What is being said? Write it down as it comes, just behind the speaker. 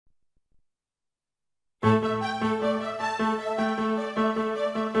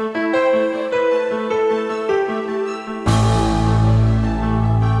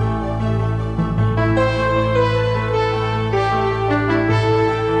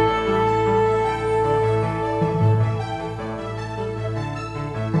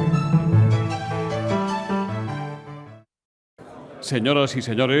Señoras y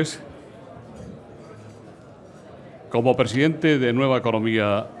señores, como presidente de Nueva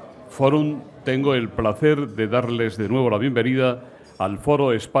Economía Forum, tengo el placer de darles de nuevo la bienvenida al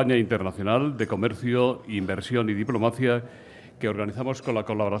Foro España Internacional de Comercio, Inversión y Diplomacia que organizamos con la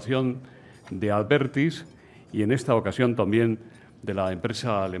colaboración de Albertis y en esta ocasión también de la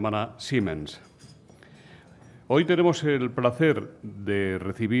empresa alemana Siemens. Hoy tenemos el placer de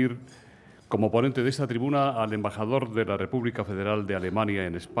recibir como ponente de esta tribuna al embajador de la República Federal de Alemania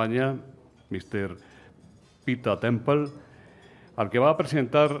en España, Mr. Tempel, al que va a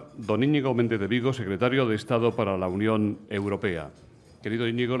presentar don Íñigo Méndez de Vigo, secretario de Estado para la Unión Europea. Querido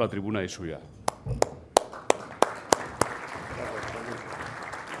Íñigo, la tribuna es suya.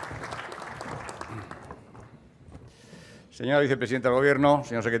 Señora vicepresidenta del Gobierno,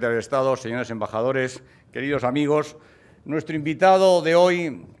 señor secretario de Estado, señores embajadores, queridos amigos, nuestro invitado de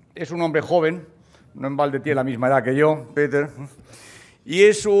hoy es un hombre joven, no en balde tiene la misma edad que yo, Peter, y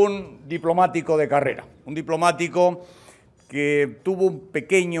es un diplomático de carrera, un diplomático que tuvo un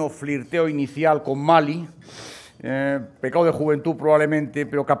pequeño flirteo inicial con Mali, pecado de juventud probablemente,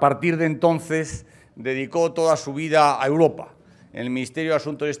 pero que a partir de entonces dedicó toda su vida a Europa. En el Ministerio de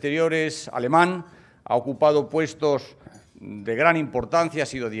Asuntos Exteriores alemán ha ocupado puestos de gran importancia, ha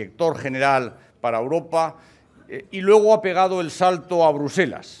sido director general para Europa y luego ha pegado el salto a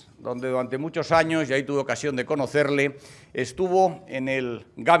Bruselas, donde durante muchos años, y ahí tuve ocasión de conocerle, estuvo en el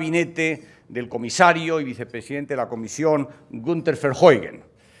gabinete del comisario y vicepresidente de la Comisión, Günther Verheugen.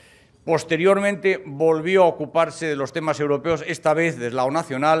 Posteriormente volvió a ocuparse de los temas europeos, esta vez desde la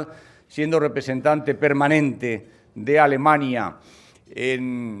nacional, siendo representante permanente de Alemania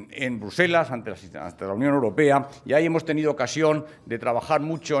en Bruselas, ante la Unión Europea, y ahí hemos tenido ocasión de trabajar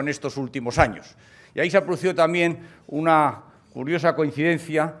mucho en estos últimos años. Y ahí se ha producido también una curiosa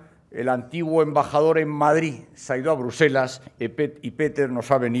coincidencia. El antiguo embajador en Madrid se ha ido a Bruselas y Peter nos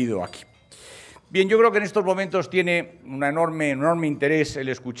ha venido aquí. Bien, yo creo que en estos momentos tiene un enorme interés el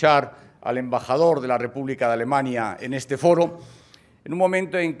escuchar al embajador de la República de Alemania en este foro, en un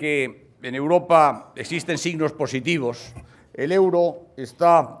momento en que en Europa existen signos positivos. El euro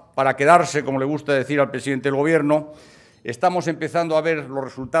está para quedarse, como le gusta decir al presidente del Gobierno. Estamos empezando a ver los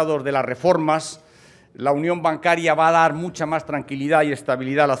resultados de las reformas. La unión bancaria va a dar mucha más tranquilidad y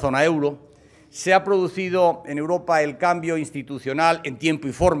estabilidad a la zona euro. Se ha producido en Europa el cambio institucional en tiempo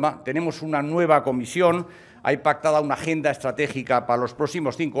y forma. Tenemos una nueva comisión, hay pactada una agenda estratégica para los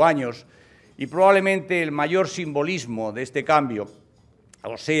próximos 5 años y probablemente el mayor simbolismo de este cambio,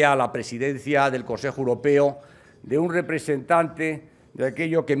 o sea, la presidencia del Consejo Europeo de un representante de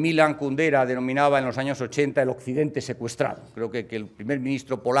aquello que Milan Kundera denominaba en los años 80 el occidente secuestrado. Creo que el primer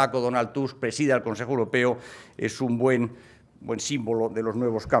ministro polaco, Donald Tusk, presida el Consejo Europeo es un buen símbolo de los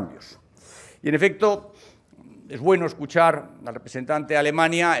nuevos cambios. Y, en efecto, es bueno escuchar al representante de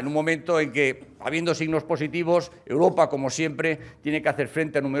Alemania en un momento en que, habiendo signos positivos, Europa, como siempre, tiene que hacer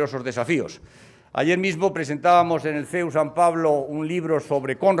frente a numerosos desafíos. Ayer mismo presentábamos en el CEU San Pablo un libro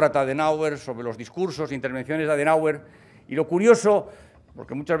sobre Konrad Adenauer, sobre los discursos e intervenciones de Adenauer, y lo curioso,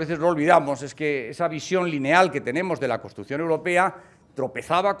 porque muchas veces lo olvidamos, es que esa visión lineal que tenemos de la construcción europea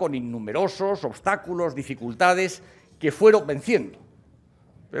tropezaba con innumerosos obstáculos, dificultades que fueron venciendo.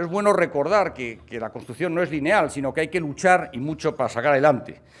 Pero es bueno recordar que la construcción no es lineal, sino que hay que luchar y mucho para sacar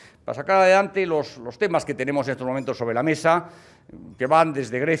adelante. Para sacar adelante los temas que tenemos en estos momentos sobre la mesa, que van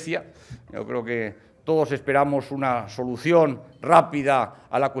desde Grecia. Yo creo que todos esperamos una solución rápida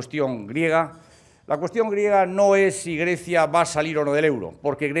a la cuestión griega. La cuestión griega no es si Grecia va a salir o no del euro,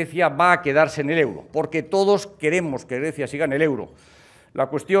 porque Grecia va a quedarse en el euro, porque todos queremos que Grecia siga en el euro. La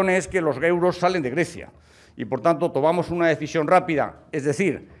cuestión es que los euros salen de Grecia y, por tanto, tomamos una decisión rápida, es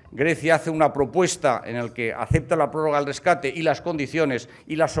decir, Grecia hace una propuesta en la que acepta la prórroga del rescate y las condiciones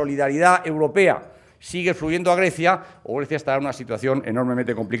y la solidaridad europea sigue fluyendo a Grecia, o Grecia estará en una situación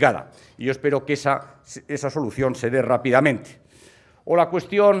enormemente complicada. Y yo espero que esa solución se dé rápidamente. O la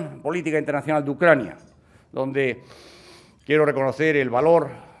cuestión política internacional de Ucrania, donde quiero reconocer el valor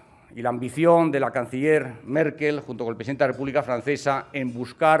y la ambición de la canciller Merkel, junto con el presidente de la República Francesa, en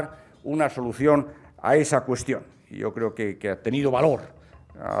buscar una solución a esa cuestión. Y yo creo que ha tenido valor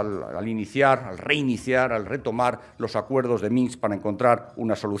al iniciar, al reiniciar, al retomar los acuerdos de Minsk para encontrar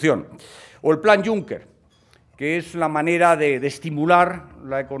una solución. O el plan Juncker, que es la manera de estimular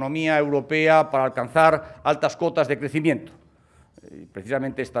la economía europea para alcanzar altas cotas de crecimiento.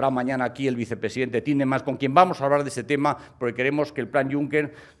 Precisamente estará mañana aquí el vicepresidente Timmermans, con quien vamos a hablar de ese tema, porque queremos que el plan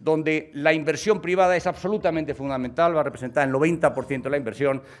Juncker, donde la inversión privada es absolutamente fundamental, va a representar el 90% de la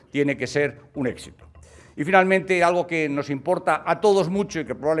inversión, tiene que ser un éxito. Y finalmente, algo que nos importa a todos mucho y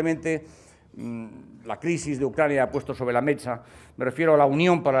que probablemente la crisis de Ucrania ha puesto sobre la mesa, me refiero a la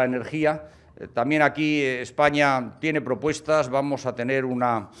Unión para la Energía. También aquí España tiene propuestas, vamos a tener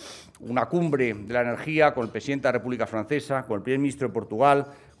una cumbre de la energía con el presidente de la República Francesa, con el primer ministro de Portugal,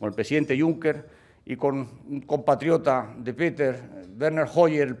 con el presidente Juncker y con un compatriota de Peter, Werner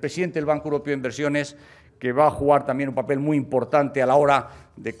Hoyer, el presidente del Banco Europeo de Inversiones, que va a jugar también un papel muy importante a la hora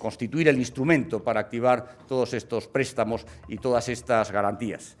de constituir el instrumento para activar todos estos préstamos y todas estas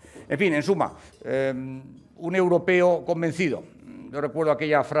garantías. En fin, en suma, un europeo convencido. Yo recuerdo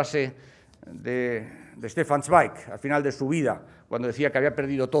aquella frase de Stefan Zweig al final de su vida, cuando decía que había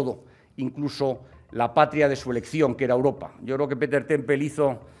perdido todo, incluso la patria de su elección, que era Europa. Yo creo que Peter Tempel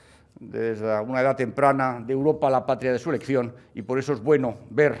hizo desde una edad temprana de Europa la patria de su elección y por eso es bueno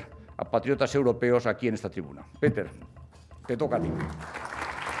ver a patriotas europeos aquí en esta tribuna. Peter, te toca a ti.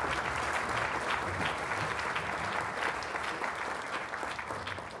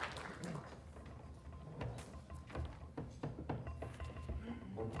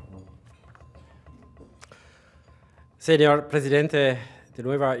 Señor presidente de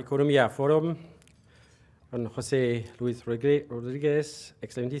Nueva Economía Forum, don José Luis Rodríguez,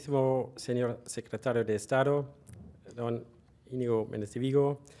 excelentísimo señor secretario de Estado, don Íñigo Méndez de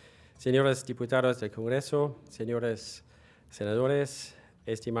Vigo, señores diputados del Congreso, señores senadores,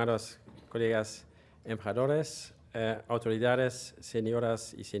 estimados colegas embajadores, autoridades,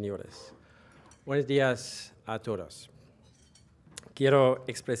 señoras y señores. Buenos días a todos. Quiero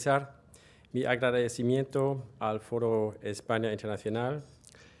expresar mi agradecimiento al Foro España Internacional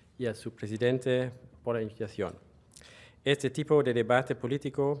y a su presidente por la invitación. Este tipo de debate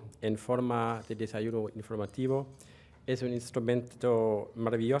político en forma de desayuno informativo es un instrumento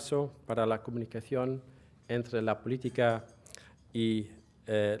maravilloso para la comunicación entre la política y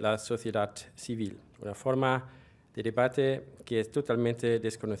la sociedad civil, una forma de debate que es totalmente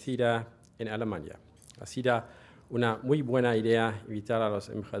desconocida en Alemania. Ha sido una muy buena idea invitar a los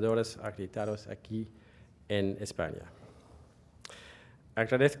embajadores acreditados aquí en España.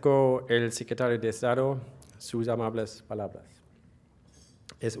 Agradezco al secretario de Estado sus amables palabras.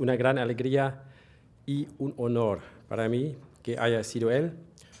 Es una gran alegría y un honor para mí que haya sido él,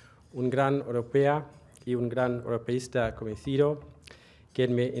 un gran europeo y un gran europeísta convencido,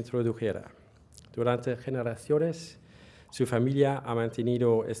 quien me introdujera. Durante generaciones, su familia ha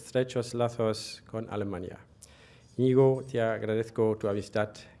mantenido estrechos lazos con Alemania. Íñigo, te agradezco tu amistad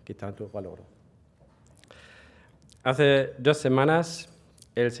que tanto valoro. Hace 2 semanas,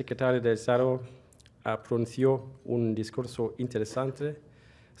 el secretario de Estado pronunció un discurso interesante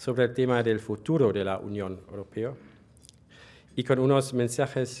sobre el tema del futuro de la Unión Europea y con unos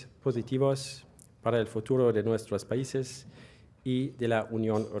mensajes positivos para el futuro de nuestros países y de la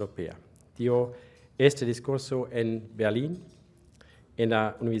Unión Europea. Dio este discurso en Berlín, en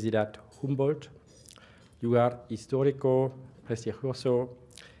la Universidad Humboldt, lugar histórico, prestigioso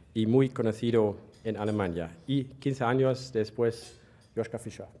y muy conocido en Alemania, y 15 años después, Joschka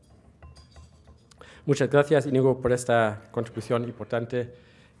Fischer. Muchas gracias, Íñigo, por esta contribución importante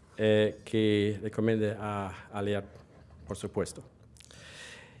que recomiendo a leer, por supuesto.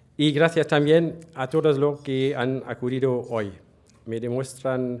 Y gracias también a todos los que han acudido hoy. Me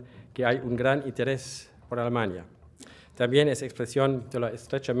demuestran que hay un gran interés por Alemania. También es expresión de lo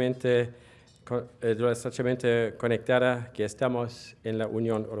estrechamente conectada que estamos en la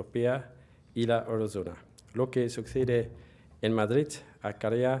Unión Europea y la Eurozona. Lo que sucede en Madrid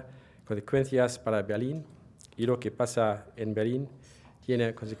acarrea consecuencias para Berlín y lo que pasa en Berlín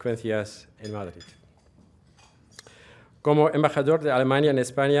tiene consecuencias en Madrid. Como embajador de Alemania en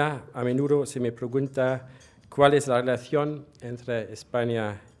España, a menudo se me pregunta cuál es la relación entre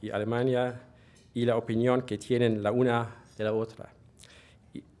España y Alemania y la opinión que tienen la una de la otra,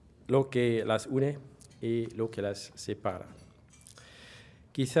 lo que las une y lo que las separa.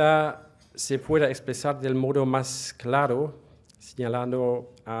 Quizá se pueda expresar del modo más claro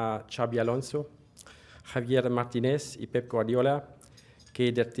señalando a Xabi Alonso, Javier Martínez y Pep Guardiola,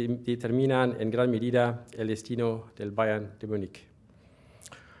 que determinan en gran medida el destino del Bayern de Múnich.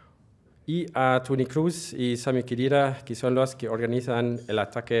 Y a Toni Kroos y Sami Khedira, que son los que organizan el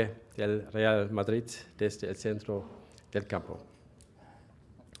ataque del Real Madrid desde el centro del campo.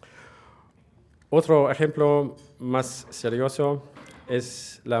 Otro ejemplo más serioso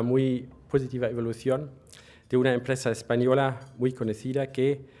es la muy positiva evolución de una empresa española muy conocida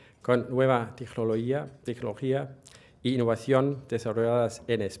que, con nueva tecnología e innovación desarrolladas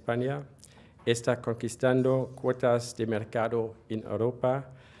en España, está conquistando cuotas de mercado en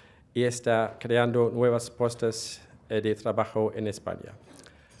Europa y está creando nuevos puestos de trabajo en España.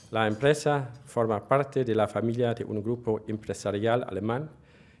 La empresa forma parte de la familia de un grupo empresarial alemán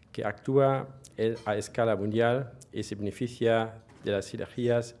que actúa a escala mundial y se beneficia de las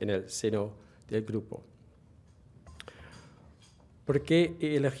sinergias en el seno del grupo. ¿Por qué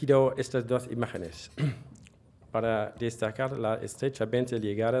he elegido estas dos imágenes? Para destacar las estrechamente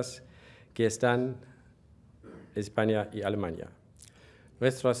ligadas que están España y Alemania.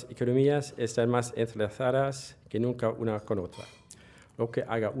 Nuestras economías están más entrelazadas que nunca una con otra. Lo que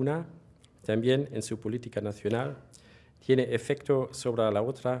haga una, también en su política nacional, tiene efecto sobre la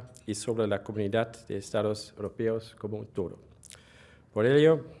otra y sobre la comunidad de Estados europeos como un todo. Por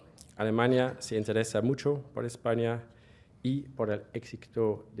ello, Alemania se interesa mucho por España y por el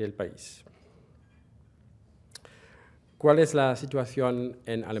éxito del país. ¿Cuál es la situación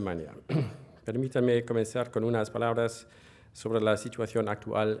en Alemania? Permítanme comenzar con unas palabras sobre la situación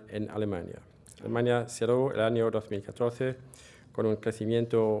actual en Alemania. Alemania cerró el año 2014 con un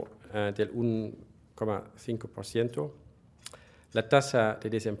crecimiento del 1,5%. La tasa de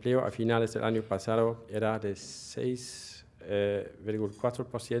desempleo a finales del año pasado era de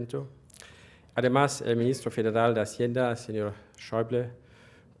 6,4%. Además, el ministro federal de Hacienda, señor Schäuble,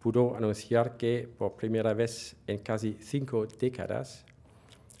 pudo anunciar que por primera vez en casi 5 décadas,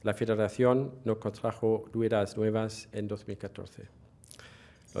 la Federación no contrajo deudas nuevas en 2014.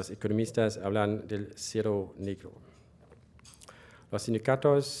 Los economistas hablan del cero negro. Los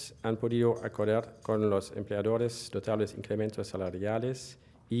sindicatos han podido acordar con los empleadores notables incrementos salariales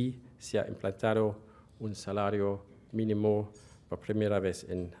y se ha implantado un salario mínimo por primera vez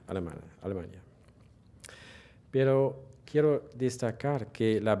en Alemania. Pero quiero destacar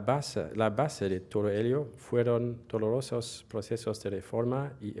que la base de todo ello fueron dolorosos procesos de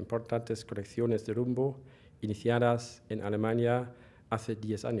reforma y importantes correcciones de rumbo iniciadas en Alemania hace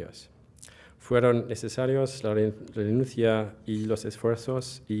 10 años. Fueron necesarios la renuncia y los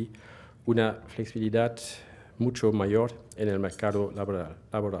esfuerzos y una flexibilidad mucho mayor en el mercado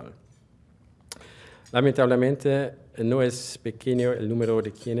laboral. Lamentablemente, no es pequeño el número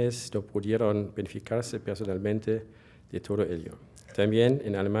de quienes no pudieron beneficiarse personalmente de todo ello. También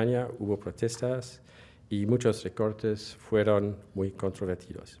en Alemania hubo protestas y muchos recortes fueron muy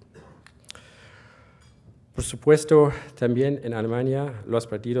controvertidos. Por supuesto, también en Alemania los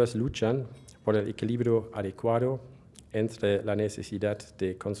partidos luchan por el equilibrio adecuado entre la necesidad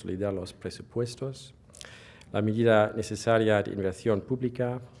de consolidar los presupuestos, la medida necesaria de inversión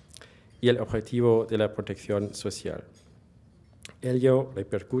pública y el objetivo de la protección social. Ello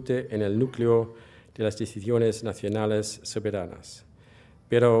repercute en el núcleo de las decisiones nacionales soberanas.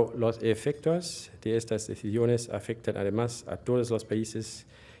 Pero los efectos de estas decisiones afectan además a todos los países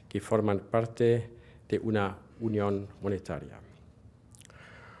que forman parte de una unión monetaria.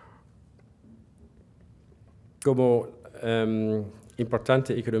 Como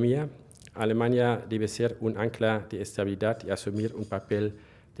importante economía, Alemania debe ser un ancla de estabilidad y asumir un papel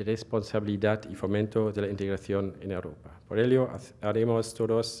de responsabilidad y fomento de la integración en Europa. Por ello, haremos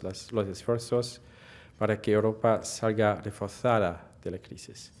todos los esfuerzos para que Europa salga reforzada de la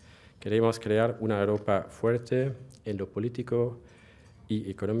crisis. Queremos crear una Europa fuerte en lo político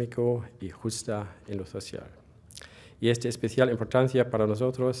y económico y justa en lo social. Y es de especial importancia para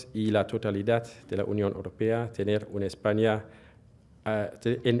nosotros y la totalidad de la Unión Europea tener en España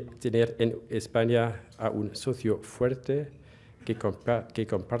a un socio fuerte que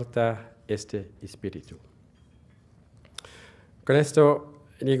comparta este espíritu. Con esto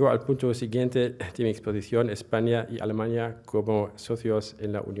llego al punto siguiente de mi exposición: España y Alemania como socios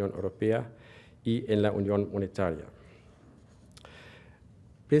en la Unión Europea y en la Unión Monetaria.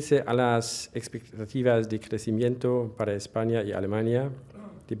 Pese a las expectativas de crecimiento para España y Alemania,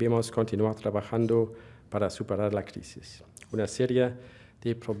 debemos continuar trabajando para superar la crisis. Una serie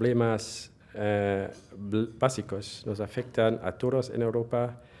de problemas básicos nos afectan a todos en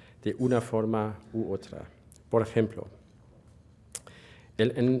Europa de una forma u otra. Por ejemplo,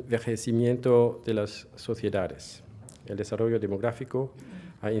 el envejecimiento de las sociedades. El desarrollo demográfico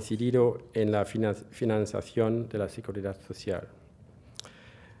ha incidido en la financiación de la seguridad social.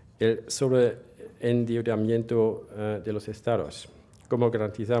 El sobreendeudamiento de los estados. Cómo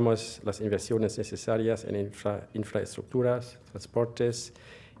garantizamos las inversiones necesarias en infraestructuras, transportes,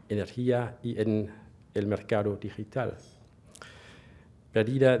 energía y en el mercado digital.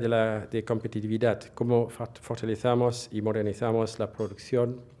 Pérdida de competitividad. Cómo fortalecemos y modernizamos la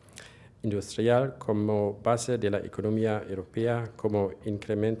producción industrial como base de la economía europea, cómo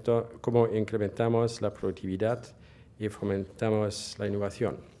incrementamos la productividad y fomentamos la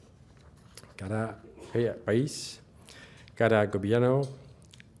innovación. Cada país, cada gobierno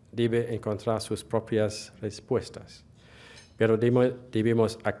debe encontrar sus propias respuestas, pero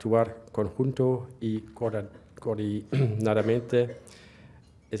debemos actuar conjunto y coordinadamente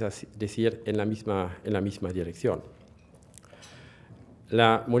es decir, en la misma dirección.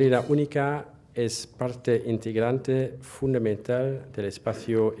 La moneda única es parte integrante fundamental del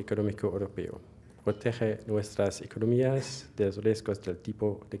espacio económico europeo. Protege nuestras economías de los riesgos del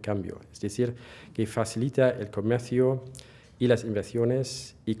tipo de cambio, es decir, que facilita el comercio y las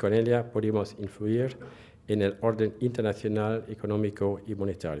inversiones, y con ella podemos influir en el orden internacional económico y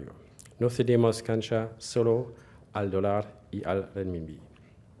monetario. No cedemos cancha solo al dólar y al renminbi.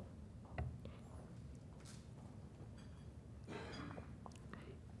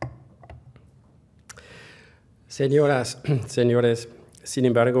 Señoras, señores, sin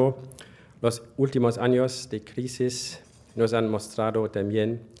embargo, los últimos años de crisis nos han mostrado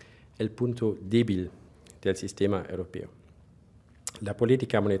también el punto débil del sistema europeo. La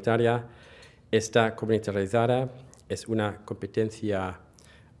política monetaria está comunitarizada, es una competencia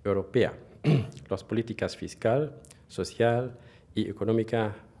europea. Las políticas fiscal, social y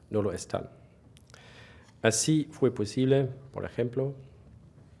económica no lo están. Así fue posible, por ejemplo,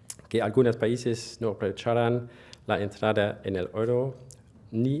 que algunos países no aprovecharan la entrada en el euro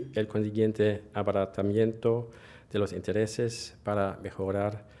ni el consiguiente abaratamiento de los intereses para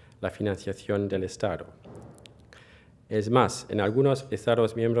mejorar la financiación del Estado. Es más, en algunos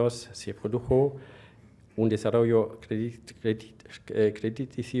Estados miembros se produjo un desarrollo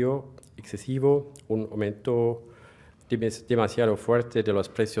crediticio excesivo, un aumento demasiado fuerte de los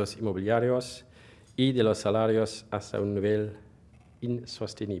precios inmobiliarios y de los salarios hasta un nivel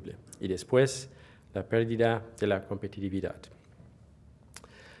insostenible, y después la pérdida de la competitividad.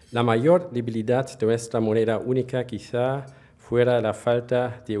 La mayor debilidad de nuestra moneda única quizá fuera la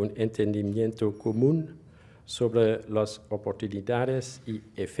falta de un entendimiento común sobre las oportunidades y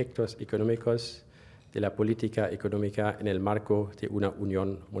efectos económicos de la política económica en el marco de una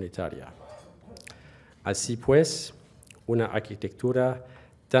unión monetaria. Así pues, una arquitectura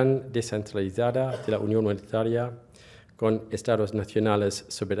tan descentralizada de la unión monetaria con estados nacionales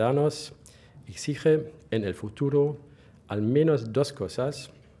soberanos exige en el futuro al menos dos cosas: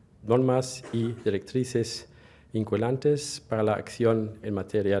 normas y directrices vinculantes para la acción en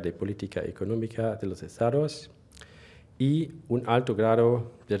materia de política económica de los estados y un alto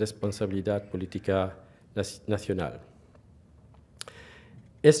grado de responsabilidad política nacional.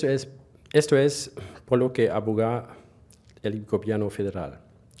 Esto es por lo que aboga el gobierno federal.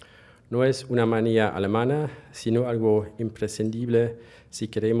 No es una manía alemana, sino algo imprescindible si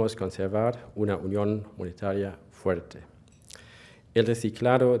queremos conservar una unión monetaria fuerte. El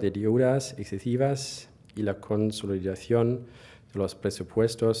reciclado de deudas excesivas y la consolidación de los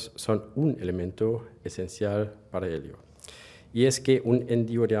presupuestos son un elemento esencial para ello. Y es que un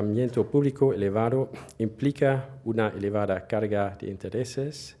endeudamiento público elevado implica una elevada carga de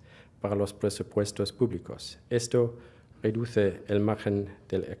intereses para los presupuestos públicos. Esto reduce el margen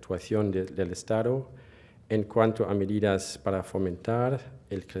de actuación del Estado en cuanto a medidas para fomentar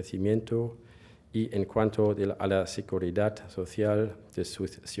el crecimiento y en cuanto a la seguridad social de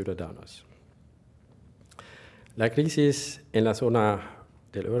sus ciudadanos. La crisis en la zona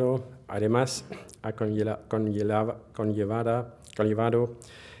del euro, además, ha conllevado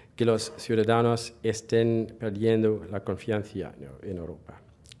que los ciudadanos estén perdiendo la confianza en Europa.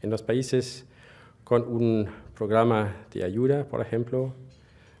 En los países con un programa de ayuda, por ejemplo,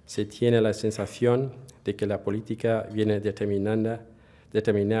 se tiene la sensación de que la política viene determinada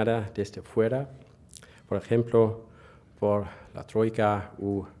desde fuera, por ejemplo, por la troika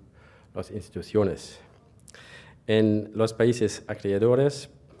u las instituciones. En los países acreedores,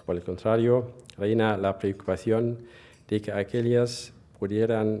 por el contrario, reina la preocupación de que aquellos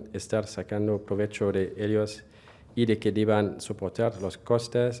pudieran estar sacando provecho de ellos y de que deban soportar los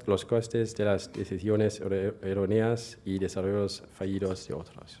costes de las decisiones erróneas y desarrollos fallidos de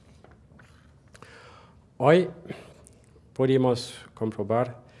otros. Hoy podemos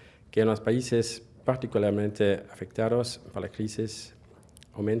comprobar que en los países particularmente afectados por la crisis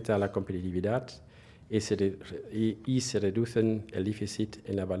aumenta la competitividad y se reducen el déficit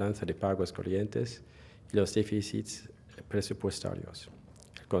en la balanza de pagos corrientes y los déficits presupuestarios.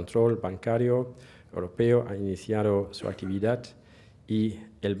 El control bancario europeo ha iniciado su actividad y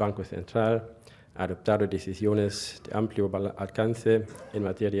el Banco Central ha adoptado decisiones de amplio alcance en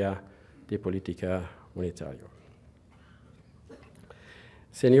materia de política monetaria.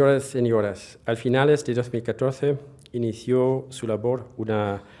 Señoras y señores, al finales de 2014 inició su labor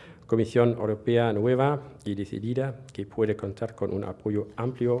una Comisión Europea nueva y decidida que puede contar con un apoyo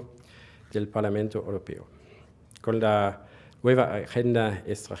amplio del Parlamento Europeo. Con la nueva agenda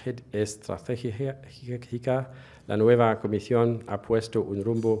estratégica, la nueva Comisión ha puesto un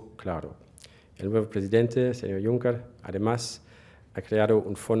rumbo claro. El nuevo presidente, señor Juncker, además, ha creado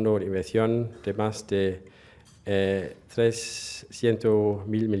un fondo de inversión de más de 300.000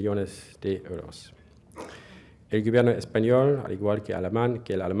 millones de euros. El gobierno español, al igual que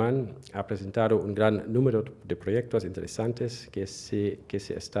el alemán, ha presentado un gran número de proyectos interesantes que se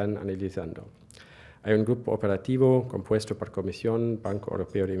están analizando. Hay un grupo operativo compuesto por Comisión, Banco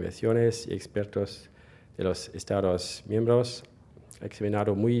Europeo de Inversiones y expertos de los Estados miembros. Ha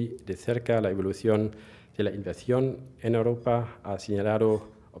examinado muy de cerca la evolución de la inversión en Europa, ha señalado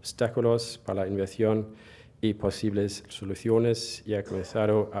obstáculos para la inversión y posibles soluciones y ha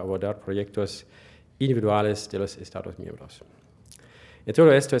comenzado a abordar proyectos individuales de los Estados miembros. En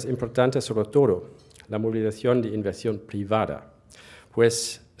todo esto es importante sobre todo la movilización de inversión privada,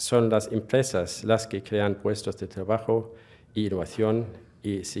 pues son las empresas las que crean puestos de trabajo e innovación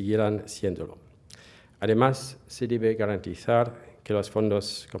y seguirán siéndolo. Además, se debe garantizar que los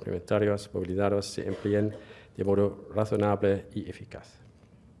fondos complementarios movilizados se empleen de modo razonable y eficaz.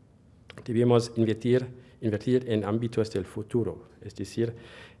 Debemos invertir en ámbitos del futuro, es decir,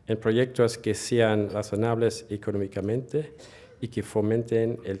 en proyectos que sean razonables económicamente y que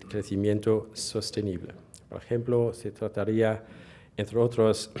fomenten el crecimiento sostenible. Por ejemplo, se trataría, entre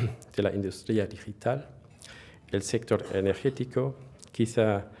otros, de la industria digital, el sector energético,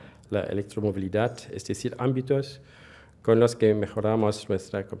 quizá la electromovilidad, es decir, ámbitos con los que mejoramos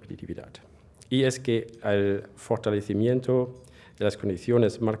nuestra competitividad. Y es que el fortalecimiento de las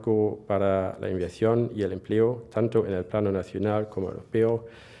condiciones marco para la inversión y el empleo, tanto en el plano nacional como europeo,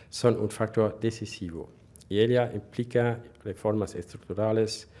 son un factor decisivo. Y ella implica reformas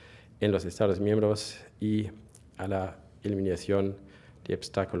estructurales en los Estados miembros y a la eliminación de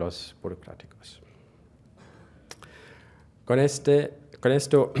obstáculos burocráticos. Con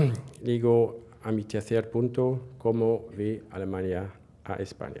esto digo a mi tercer punto, cómo ve Alemania a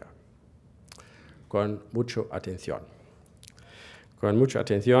España. Con mucha atención. Con mucha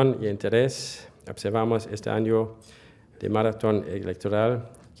atención y interés observamos este año de maratón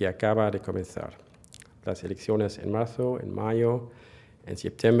electoral que acaba de comenzar. Las elecciones en marzo, en mayo, en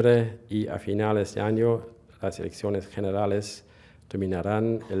septiembre y a finales de año, las elecciones generales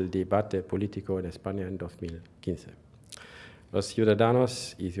dominarán el debate político en España en 2015. Los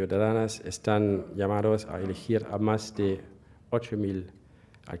ciudadanos y ciudadanas están llamados a elegir a más de 8.000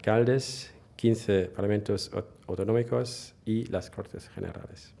 alcaldes, 15 parlamentos autonómicos y las Cortes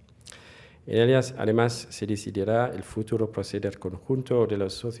Generales. En ellas, además, se decidirá el futuro proceder conjunto de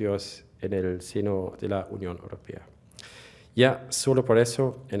los socios en el seno de la Unión Europea. Ya solo por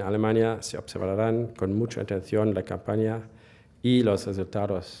eso, en Alemania se observarán con mucha atención la campaña y los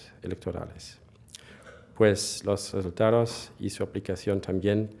resultados electorales, pues los resultados y su aplicación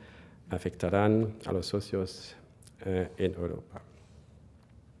también afectarán a los socios en Europa.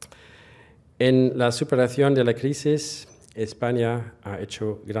 En la superación de la crisis, España ha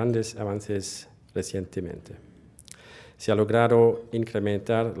hecho grandes avances recientemente. Se ha logrado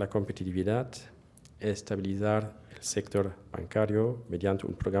incrementar la competitividad, estabilizar el sector bancario mediante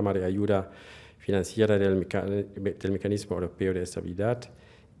un programa de ayuda financiera del Mecanismo Europeo de Estabilidad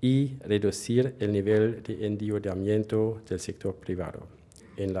y reducir el nivel de endeudamiento del sector privado.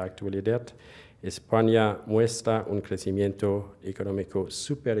 En la actualidad, España muestra un crecimiento económico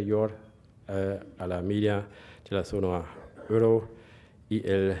superior a la media de la zona euro y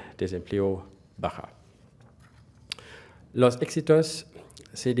el desempleo baja. Los éxitos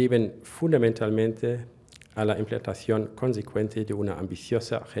se deben fundamentalmente a la implementación consecuente de una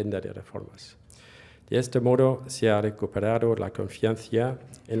ambiciosa agenda de reformas. De este modo se ha recuperado la confianza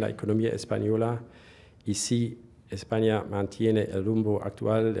en la economía española y si España mantiene el rumbo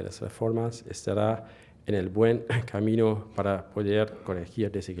actual de las reformas, estará en el buen camino para poder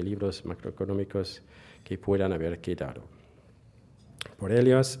corregir desequilibrios macroeconómicos que puedan haber quedado. Por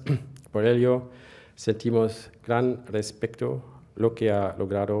ello, sentimos gran respeto lo que ha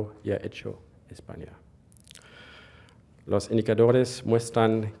logrado y ha hecho España. Los indicadores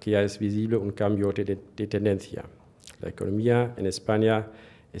muestran que ya es visible un cambio de tendencia. La economía en España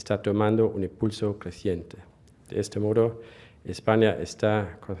está tomando un impulso creciente. De este modo, España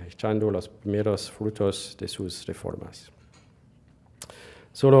está cosechando los primeros frutos de sus reformas.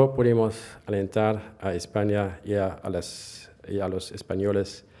 Solo podemos alentar a España y a los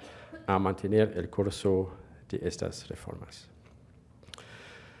españoles a mantener el curso de estas reformas.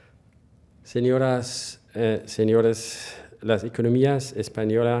 Señoras, señores, las economías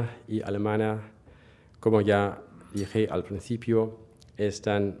española y alemana, como ya dije al principio,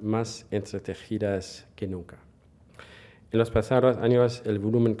 están más entretejidas que nunca. En los pasados años, el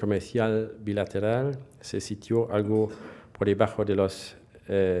volumen comercial bilateral se situó algo por debajo de los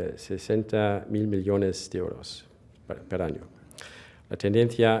 60.000 millones de euros per año. La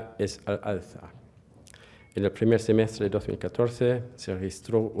tendencia es al alza. En el primer semestre de 2014 se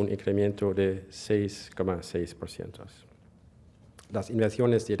registró un incremento de 6,6%. Las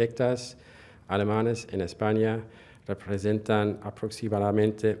inversiones directas alemanas en España representan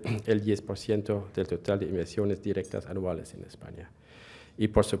aproximadamente el 10% del total de inversiones directas anuales en España. Y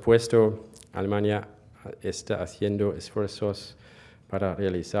por supuesto, Alemania está haciendo esfuerzos para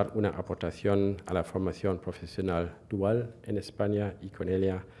realizar una aportación a la formación profesional dual en España y con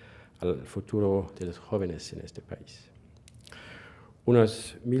ella al futuro de los jóvenes en este país.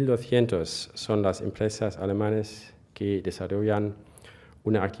 Unos 1.200 son las empresas alemanas que desarrollan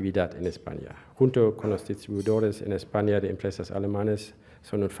una actividad en España. Junto con los distribuidores en España de empresas alemanas,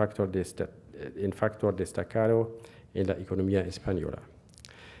 son un factor destacado en la economía española.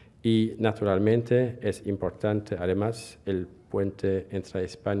 Y naturalmente es importante además el puente entre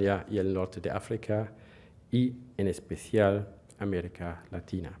España y el norte de África y en especial América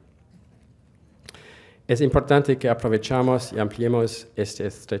Latina. Es importante que aprovechemos y ampliemos este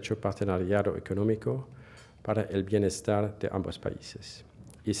estrecho partenariado económico para el bienestar de ambos países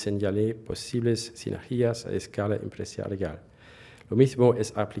y señalé posibles sinergias a escala empresarial. Lo mismo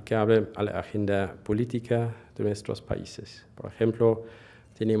es aplicable a la agenda política de nuestros países. Por ejemplo,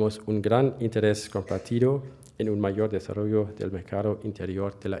 tenemos un gran interés compartido en un mayor desarrollo del mercado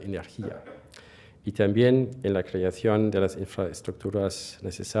interior de la energía y también en la creación de las infraestructuras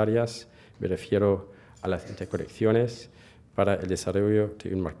necesarias, me refiero a las interconexiones para el desarrollo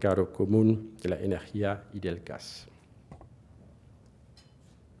de un mercado común de la energía y del gas.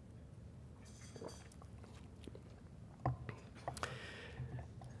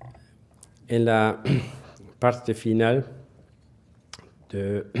 En la parte final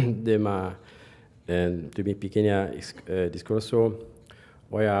de mi pequeño discurso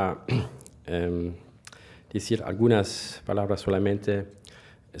voy a decir algunas palabras solamente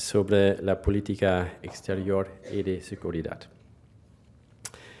sobre la política exterior y de seguridad.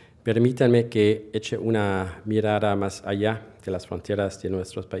 Permítanme que eche una mirada más allá de las fronteras de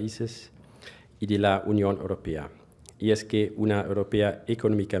nuestros países y de la Unión Europea. Y es que una Europea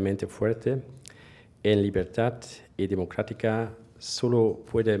económicamente fuerte, en libertad y democrática, solo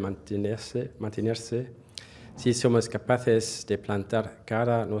puede mantenerse si somos capaces de plantar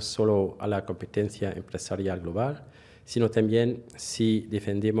cara no solo a la competencia empresarial global, sino también si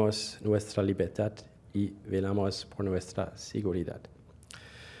defendemos nuestra libertad y velamos por nuestra seguridad.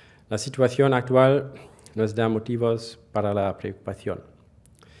 La situación actual nos da motivos para la preocupación.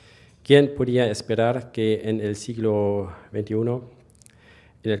 ¿Quién podía esperar que en el siglo XXI,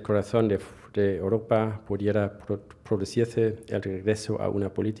 en el corazón de Europa, pudiera producirse el regreso a una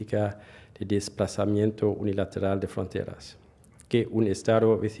política de desplazamiento unilateral de fronteras? Que un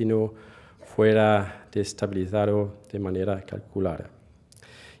Estado vecino fuera destabilizado de manera calculada.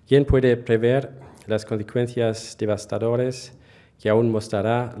 ¿Quién puede prever las consecuencias devastadoras que aún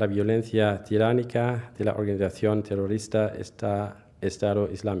mostrará la violencia tiránica de la organización terrorista Estado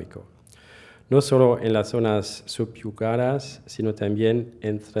Islámico? No solo en las zonas subyugadas, sino también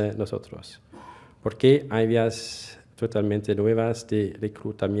entre nosotros. Porque hay vías totalmente nuevas de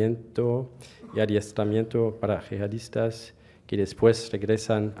reclutamiento y adiestramiento para yihadistas que después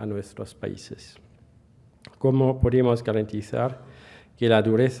regresan a nuestros países. ¿Cómo podemos garantizar que la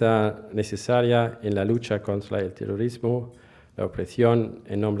dureza necesaria en la lucha contra el terrorismo, la opresión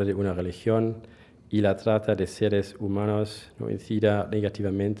en nombre de una religión y la trata de seres humanos no incida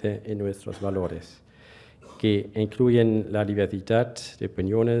negativamente en nuestros valores, que incluyen la libertad de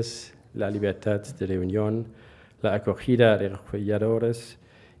opiniones, la libertad de reunión, la acogida de refugiados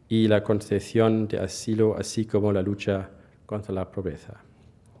y la concesión de asilo, así como la lucha contra la pobreza?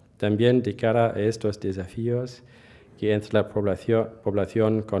 También de cara a estos desafíos que entre la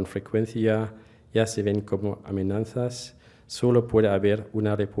población con frecuencia ya se ven como amenazas, solo puede haber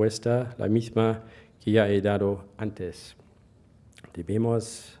una respuesta, la misma que ya he dado antes.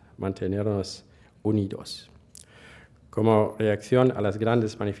 Debemos mantenernos unidos. Como reacción a las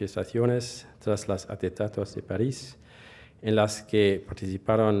grandes manifestaciones tras los atentados de París, en las que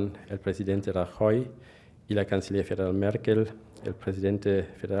participaron el presidente Rajoy y la canciller federal Merkel, el presidente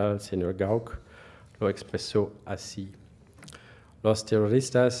federal, señor Gauck, lo expresó así: los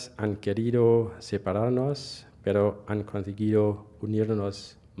terroristas han querido separarnos, pero han conseguido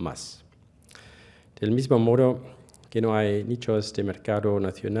unirnos más. Del mismo modo que no hay nichos de mercado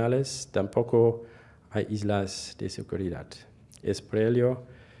nacionales, tampoco hay islas de seguridad. Es por ello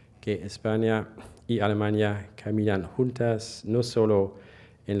que España y Alemania caminan juntas no solo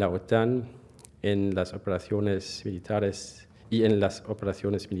en la OTAN, en las operaciones militares y en las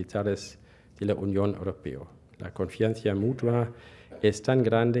operaciones militares de la Unión Europea. La confianza mutua es tan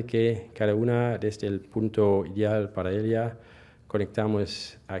grande que cada una desde el punto ideal para ella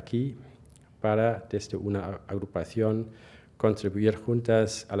conectamos aquí para, desde una agrupación, contribuir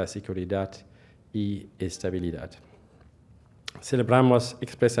juntas a la seguridad y estabilidad. Celebramos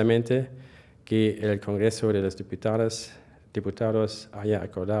expresamente que el Congreso de los Diputados haya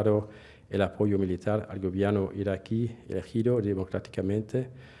acordado el apoyo militar al gobierno iraquí elegido democráticamente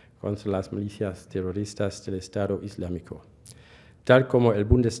contra las milicias terroristas del Estado Islámico, tal como el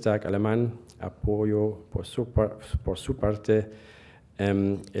Bundestag alemán apoyó por su parte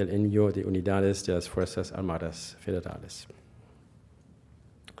el envío de unidades de las Fuerzas Armadas Federales.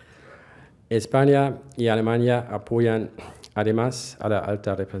 España y Alemania apoyan además a la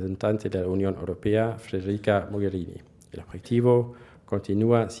alta representante de la Unión Europea, Federica Mogherini. El objetivo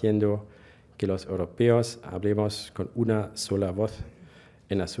continúa siendo que los europeos hablemos con una sola voz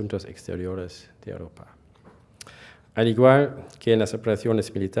en asuntos exteriores de Europa. Al igual que en las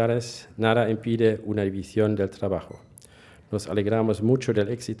operaciones militares, nada impide una división del trabajo. Nos alegramos mucho del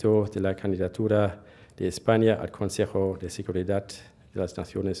éxito de la candidatura de España al Consejo de Seguridad de las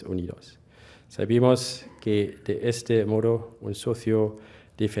Naciones Unidas. Sabemos que de este modo un socio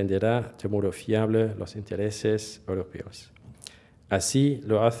defenderá de modo fiable los intereses europeos. Así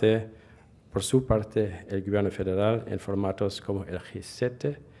lo hace por su parte el gobierno federal en formatos como el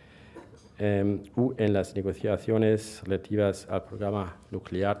G7 u en las negociaciones relativas al programa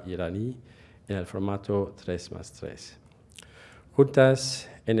nuclear iraní en el formato 3+3. Juntas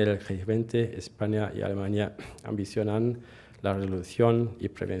en el G20, España y Alemania ambicionan la resolución y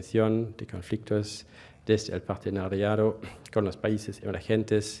prevención de conflictos desde el partenariado con los países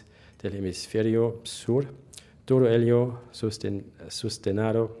emergentes del hemisferio sur, todo ello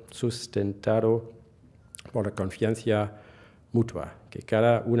sustentado por la confianza mutua, que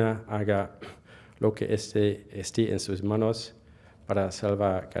cada una haga lo que esté en sus manos para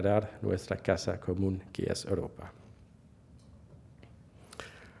salvaguardar nuestra casa común, que es Europa.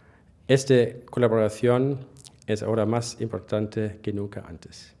 Esta colaboración es ahora más importante que nunca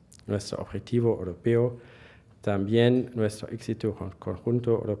antes. Nuestro objetivo europeo, también nuestro éxito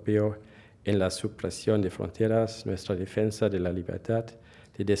conjunto europeo en la supresión de fronteras, nuestra defensa de la libertad,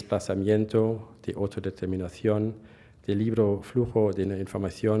 de desplazamiento, de autodeterminación, de libre flujo de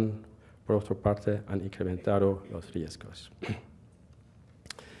información, por otra parte, han incrementado los riesgos.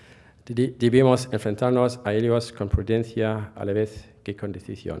 Debemos enfrentarnos a ellos con prudencia a la vez que con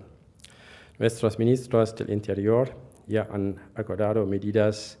decisión. Nuestros ministros del Interior ya han acordado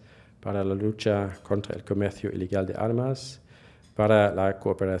medidas para la lucha contra el comercio ilegal de armas, para la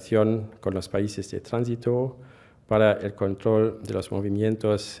cooperación con los países de tránsito, para el control de los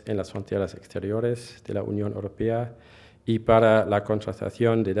movimientos en las fronteras exteriores de la Unión Europea y para la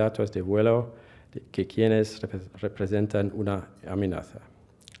contratación de datos de vuelo que quienes representan una amenaza.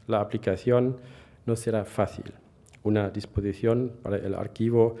 La aplicación no será fácil. Una disposición para el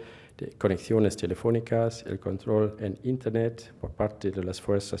archivo de conexiones telefónicas, el control en Internet por parte de las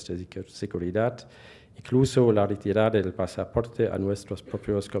fuerzas de seguridad, incluso la retirada del pasaporte a nuestros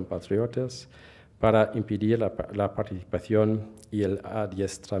propios compatriotas para impedir la participación y el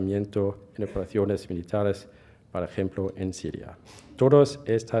adiestramiento en operaciones militares, por ejemplo, en Siria. Todas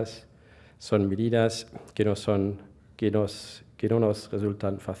estas son medidas que no nos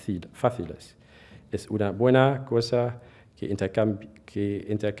resultan fáciles. Es una buena cosa que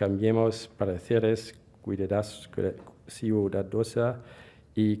intercambiemos pareceres cuidadosa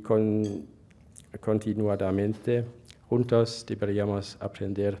y continuadamente. Juntos deberíamos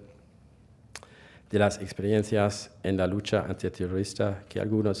aprender de las experiencias en la lucha antiterrorista que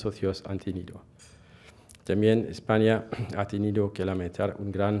algunos socios han tenido. También España ha tenido que lamentar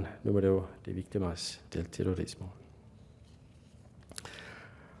un gran número de víctimas del terrorismo.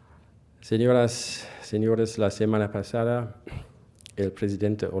 Señoras, señores, la semana pasada el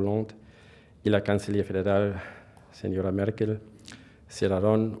presidente Hollande y la canciller federal, señora Merkel,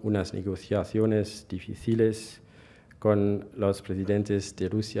 cerraron unas negociaciones difíciles con los presidentes de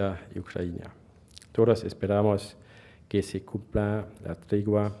Rusia y Ucrania. Todos esperamos que se cumpla la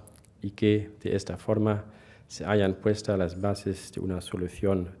tregua y que de esta forma se hayan puesto las bases de una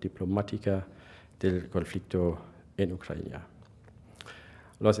solución diplomática del conflicto en Ucrania.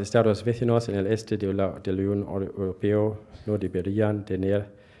 Los estados vecinos en el este de la Unión Europea no deberían tener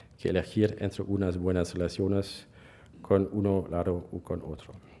que elegir entre unas buenas relaciones con uno lado u con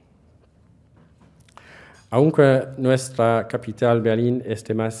otro. Aunque nuestra capital, Berlín,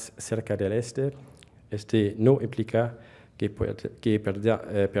 esté más cerca del este no implica que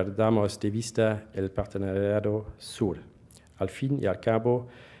perdamos de vista el partenariado sur. Al fin y al cabo,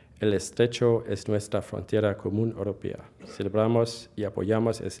 El estrecho es nuestra frontera común europea. Celebramos y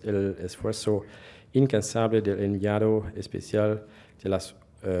apoyamos el esfuerzo incansable del enviado especial de las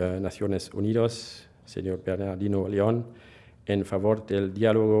Naciones Unidas, señor Bernardino León, en favor del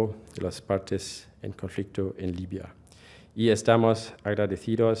diálogo de las partes en conflicto en Libia. Y estamos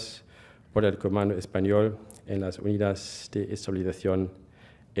agradecidos por el comando español en las unidades de estabilización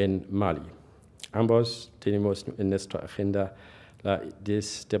en Mali. Ambos tenemos en nuestra agenda la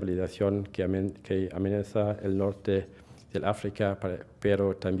desestabilización que amenaza el norte del África,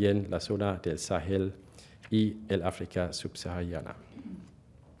 pero también la zona del Sahel y el África subsahariana.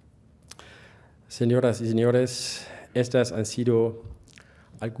 Señoras y señores, estas han sido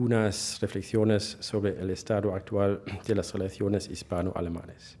algunas reflexiones sobre el estado actual de las relaciones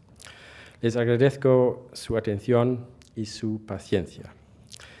hispano-alemanes. Les agradezco su atención y su paciencia.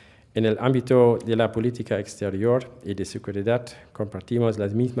 En el ámbito de la política exterior y de seguridad compartimos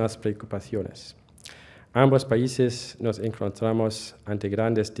las mismas preocupaciones. Ambos países nos encontramos ante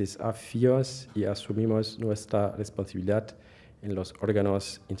grandes desafíos y asumimos nuestra responsabilidad en los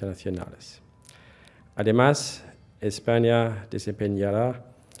órganos internacionales. Además, España desempeñará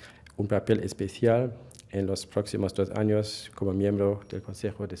un papel especial en los próximos 2 años como miembro del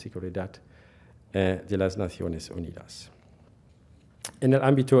Consejo de Seguridad de las Naciones Unidas. En el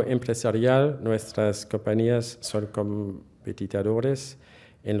ámbito empresarial, nuestras compañías son competidores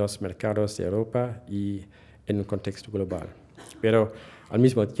en los mercados de Europa y en un contexto global. Pero al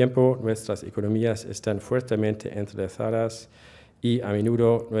mismo tiempo, nuestras economías están fuertemente entrelazadas y a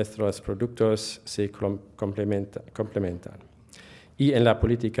menudo nuestros productos se complementan. Y en la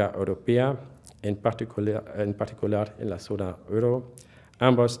política europea, en particular en la zona euro,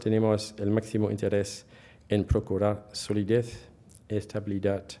 ambos tenemos el máximo interés en procurar solidez,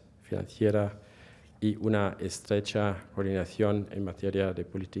 estabilidad financiera y una estrecha coordinación en materia de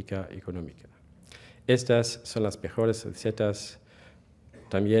política económica. Estas son las mejores recetas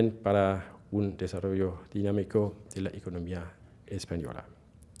también para un desarrollo dinámico de la economía española.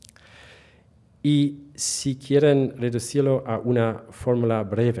 Y si quieren reducirlo a una fórmula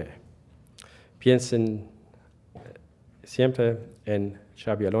breve, piensen siempre en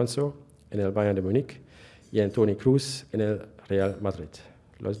Xabi Alonso en el Bayern de Múnich y en Toni Kroos en el Real Madrid.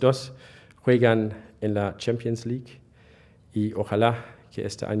 Los dos juegan en la Champions League y ojalá que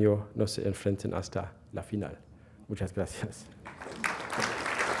este año no se enfrenten hasta la final. Muchas gracias.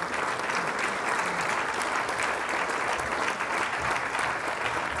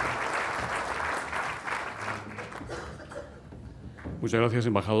 Muchas gracias,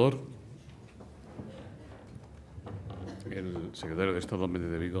 embajador. El secretario de Estado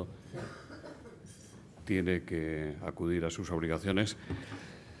Méndez de Vigo tiene que acudir a sus obligaciones.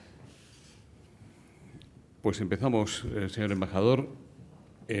 Pues empezamos, señor embajador.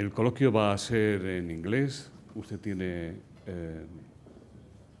 El coloquio va a ser en inglés. Usted tiene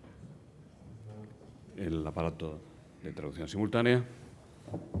el aparato de traducción simultánea.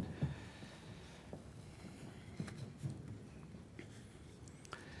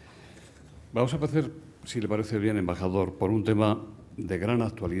 Vamos a empezar, si le parece bien, embajador, por un tema de gran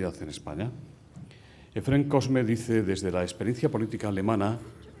actualidad en España. Efrén Cosme dice, desde la experiencia política alemana,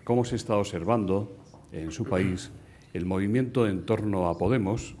 cómo se está observando en su país el movimiento en torno a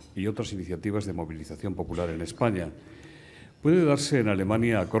Podemos y otras iniciativas de movilización popular en España. ¿Puede darse en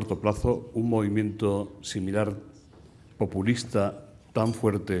Alemania a corto plazo un movimiento similar populista tan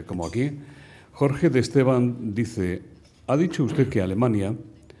fuerte como aquí? Jorge de Esteban dice, ¿ha dicho usted que Alemania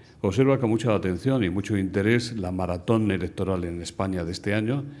observa con mucha atención y mucho interés la maratón electoral en España de este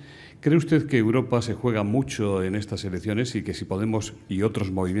año? ¿Cree usted que Europa se juega mucho en estas elecciones y que si Podemos y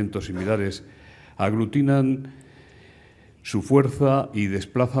otros movimientos similares aglutinan su fuerza y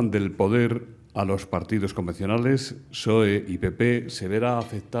desplazan del poder a los partidos convencionales, PSOE y PP, se verá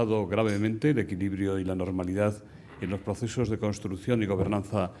afectado gravemente el equilibrio y la normalidad en los procesos de construcción y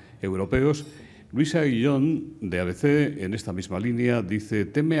gobernanza europeos? Luisa Guillón, de ABC, en esta misma línea, dice,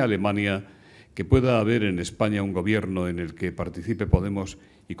 ¿teme Alemania que pueda haber en España un gobierno en el que participe Podemos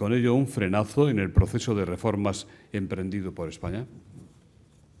y con ello un frenazo en el proceso de reformas emprendido por España?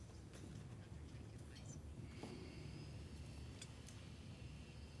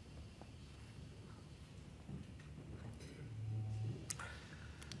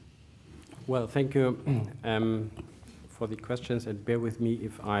 Well, thank you for the questions, and bear with me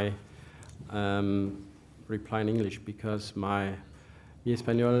if I reply in English, because mi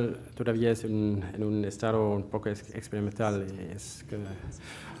español todavía es en un estado un poco experimental. Es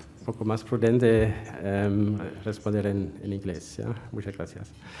un poco más prudente responder en inglés. ¿Ya? Muchas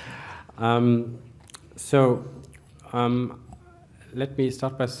gracias. let me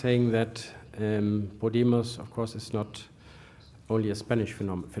start by saying that Podemos, of course, is not only a Spanish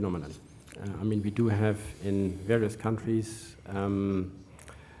phenomenon. I mean, we do have in various countries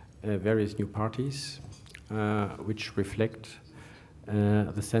various new parties which reflect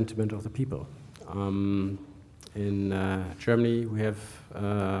the sentiment of the people. In Germany, we have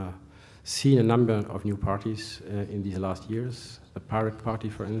seen a number of new parties in these last years. The Pirate Party,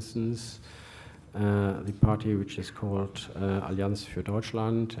 for instance, the party which is called Allianz für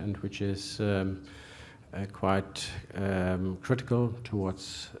Deutschland and which is quite critical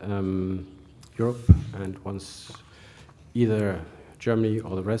towards Europe and wants either Germany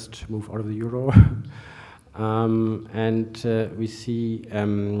or the rest move out of the euro. We see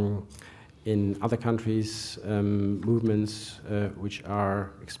in other countries movements which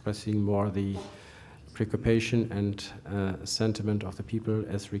are expressing more the preoccupation and sentiment of the people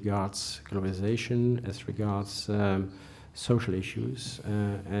as regards globalization, as regards social issues,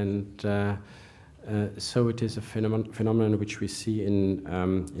 so it is a phenomenon which we see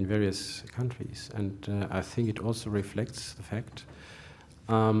in various countries, and I think it also reflects the fact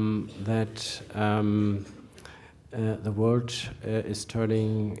that the world is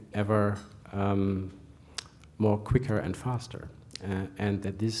turning ever more quicker and faster, and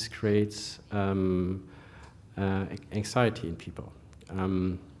that this creates anxiety in people.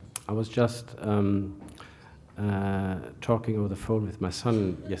 I was just talking over the phone with my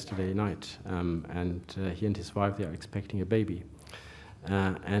son yesterday night, and he and his wife, they are expecting a baby.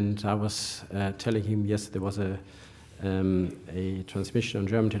 And I was telling him, yes, there was a transmission on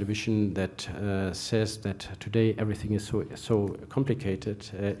German television that says that today everything is so complicated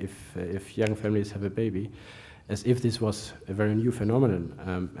if young families have a baby, as if this was a very new phenomenon.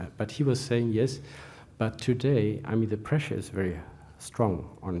 But he was saying, yes, but today, I mean, the pressure is very strong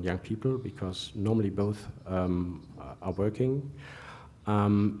on young people because normally both are working.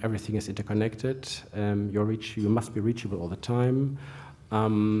 Everything is interconnected. You must be reachable all the time.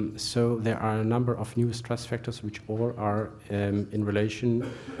 So there are a number of new stress factors which all are in relation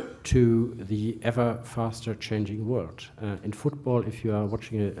to the ever faster changing world. In football, if you are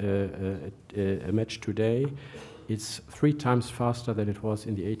watching a match today, it's 3 times faster than it was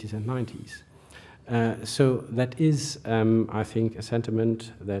in the 80s and 90s. So that is, I think, a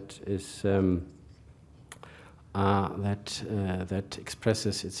sentiment that is that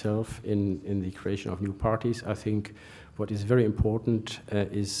expresses itself in the creation of new parties. I think what is very important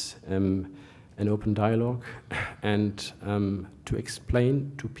is an open dialogue and to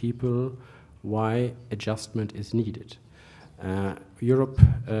explain to people why adjustment is needed. Europe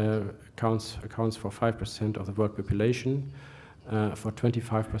accounts for 5% of the world population, for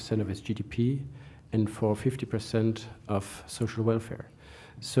 25% of its GDP, and for 50% of social welfare.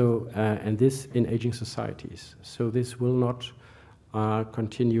 So, and this in aging societies. So this will not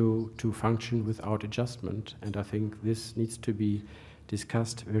continue to function without adjustment, and I think this needs to be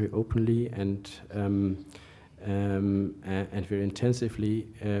discussed very openly and very intensively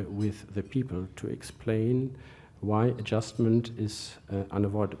with the people to explain why adjustment is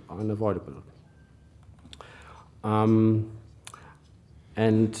unavoidable.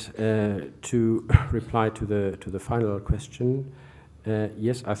 To reply to the final question,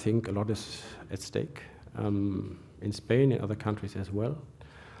 yes, I think a lot is at stake in Spain and other countries as well.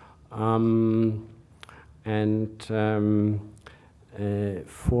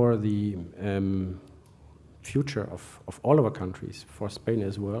 For the future of all our countries, for Spain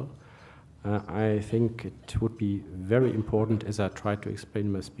as well, I think it would be very important, as I tried to explain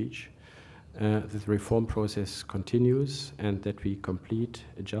in my speech, that the reform process continues and that we complete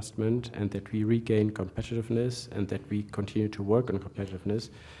adjustment and that we regain competitiveness and that we continue to work on competitiveness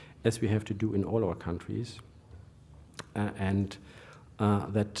as we have to do in all our countries.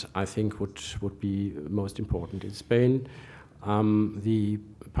 That I think would be most important. In Spain, the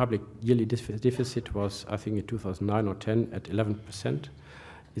public yearly deficit was, I think in 2009 or 10 at 11%,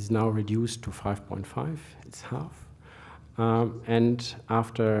 is now reduced to 5.5, it's half. And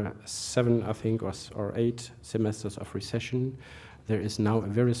after 7, I think, or 8 semesters of recession, there is now a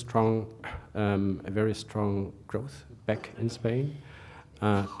very strong growth back in Spain.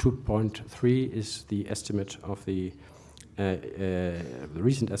 2.3 is the estimate of the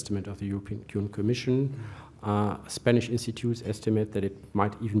recent estimate of the European Commission. Spanish institutes estimate that it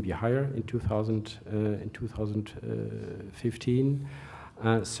might even be higher in 2015.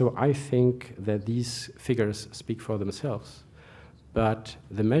 So I think that these figures speak for themselves, but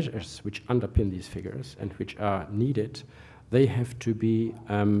the measures which underpin these figures and which are needed, they have to be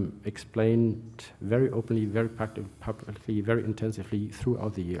explained very openly, very publicly, very intensively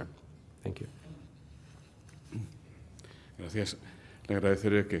throughout the year. Thank you. Gracias. Le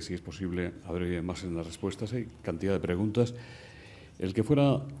agradeceré que, si es posible, abrevíe más en las respuestas. Hay cantidad de preguntas. El que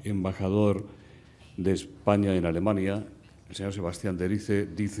fuera embajador de España en Alemania, el señor Sebastián Derice,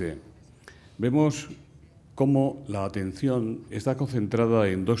 dice: vemos cómo la atención está concentrada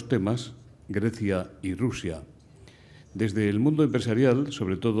en dos temas, Grecia y Rusia. Desde el mundo empresarial,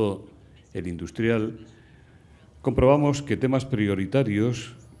 sobre todo el industrial, comprobamos que temas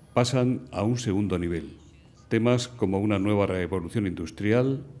prioritarios pasan a un segundo nivel. Temas como una nueva revolución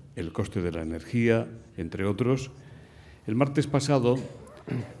industrial, el coste de la energía, entre otros. El martes pasado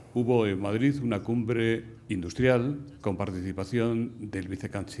hubo en Madrid una cumbre industrial con participación del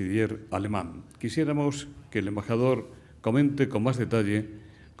vicecanciller alemán. Quisiéramos que el embajador comente con más detalle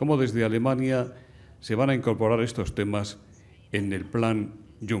cómo desde Alemania se van a incorporar estos temas en el plan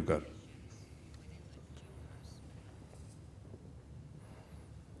Juncker.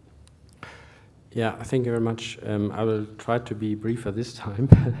 Yeah, thank you very much. I will try to be briefer this time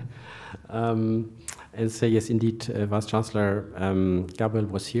and say, yes, indeed, Vice Chancellor Gabriel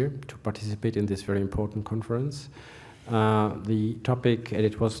was here to participate in this very important conference. The topic, and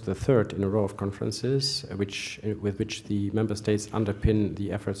it was the third in a row of conferences, with which the member states underpin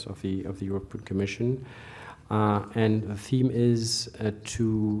the efforts of the European Commission. And the theme is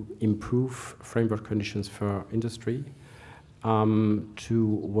to improve framework conditions for industry,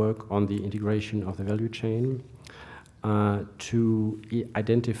 to work on the integration of the value chain, to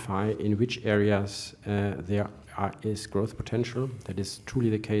identify in which areas there is growth potential. That is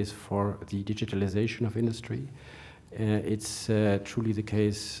truly the case for the digitalization of industry. It's truly the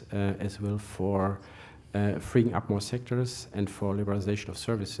case as well for freeing up more sectors and for liberalization of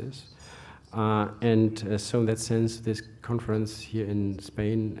services. So in that sense, this conference here in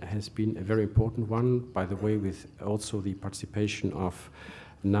Spain has been a very important one, by the way, with also the participation of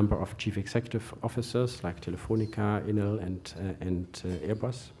a number of chief executive officers like Telefonica, Enel, and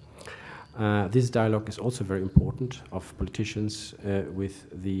Airbus. This dialogue is also very important of politicians with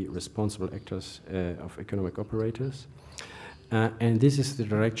the responsible actors of economic operators. And this is the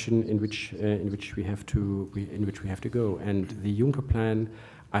direction in which we have to go. And the Juncker plan,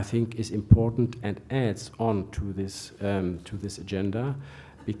 I think, is important and adds on to this agenda,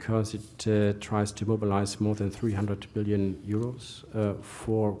 because it tries to mobilize more than 300 billion euros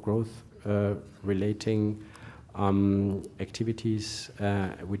for growth relating activities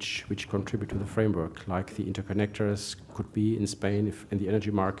which contribute to the framework, like the interconnectors could be in Spain in the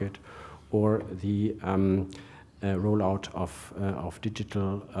energy market, or the rollout of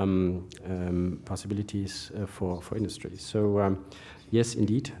digital possibilities for industry. So yes,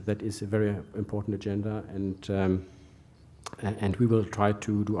 indeed, that is a very important agenda, and we will try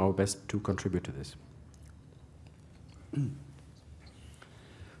to do our best to contribute to this.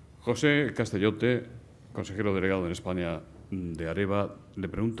 José Castellote, consejero delegado en España de Areva, le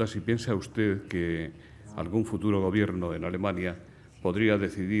pregunta si piensa usted que algún futuro gobierno en Alemania podría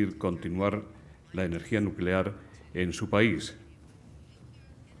decidir continuar la energía nuclear en su país.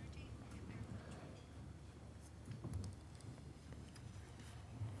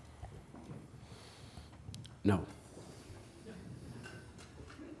 No.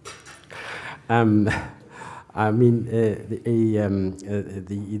 I mean, the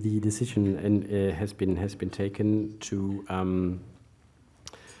decision has been taken to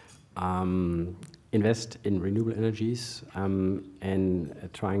invest in renewable energies and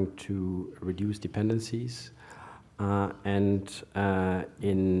trying to reduce dependencies and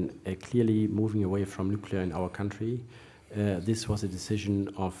in clearly moving away from nuclear in our country. This was a decision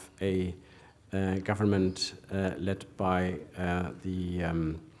of a government led by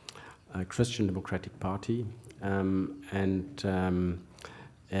the Christian Democratic Party,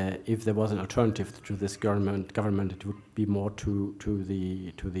 if there was an alternative to this government, it would be more to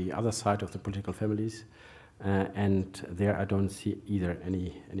the other side of the political families, and there I don't see either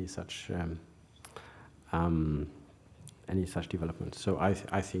any such development. So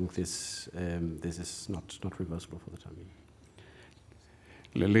I think this is not reversible for the time being.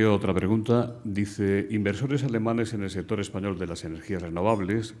 Le leo otra pregunta. Dice: inversores alemanes en el sector español de las energías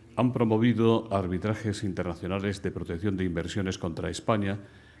renovables han promovido arbitrajes internacionales de protección de inversiones contra España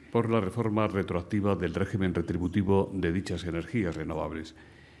por la reforma retroactiva del régimen retributivo de dichas energías renovables.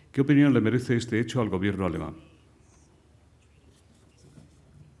 ¿Qué opinión le merece este hecho al gobierno alemán?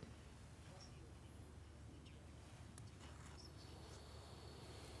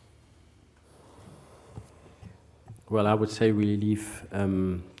 Well, I would say we leave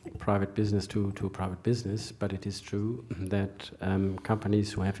private business to private business, but it is true that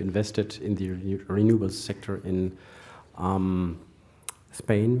companies who have invested in the renewables sector in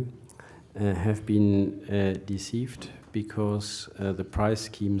Spain have been deceived because the price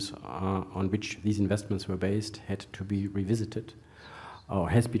schemes on which these investments were based had to be revisited, or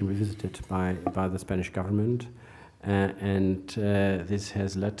has been revisited by the Spanish government, and this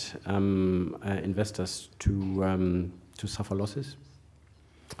has led investors to suffer losses.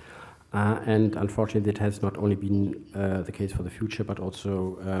 And unfortunately, that has not only been the case for the future, but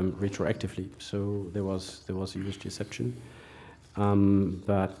also retroactively. So there was a huge deception.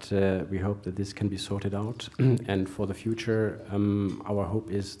 But we hope that this can be sorted out. And for the future, our hope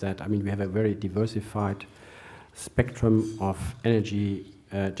is that, I mean, we have a very diversified spectrum of energy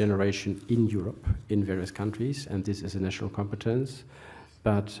generation in Europe, in various countries, and this is a national competence.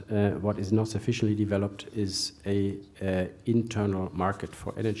 But what is not sufficiently developed is a internal market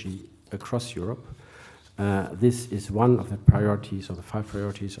for energy across Europe. This is one of the priorities, or the 5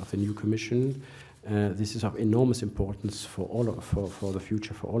 priorities of the new Commission. This is of enormous importance for the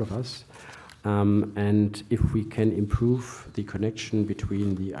future for all of us. And if we can improve the connection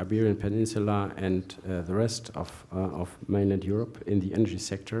between the Iberian Peninsula and the rest of mainland Europe in the energy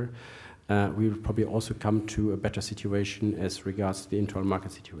sector, we will probably also come to a better situation as regards the internal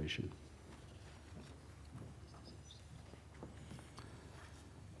market situation.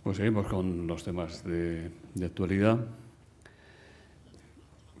 Pues seguimos con los temas de actualidad.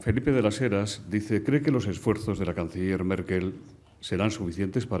 Felipe de las Heras dice, ¿cree que los esfuerzos de la canciller Merkel serán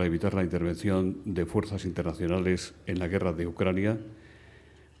suficientes para evitar la intervención de fuerzas internacionales en la guerra de Ucrania?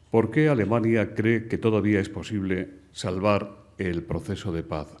 ¿Por qué Alemania cree que todavía es posible salvar el proceso de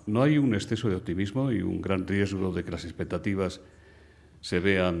paz? ¿No hay un exceso de optimismo y un gran riesgo de que las expectativas se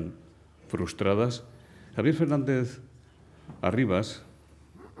vean frustradas? Javier Fernández Arribas,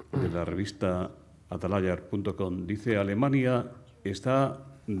 de la revista atalayar.com, dice, Alemania está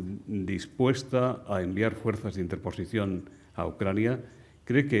dispuesta a enviar fuerzas de interposición a Ucrania.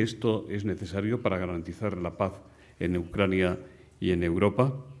 ¿Cree que esto es necesario para garantizar la paz en Ucrania y en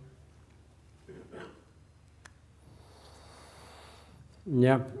Europa?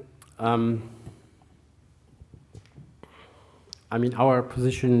 Yeah, I mean, our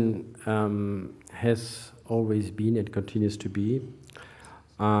position has always been and continues to be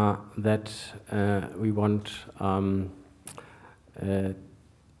that we want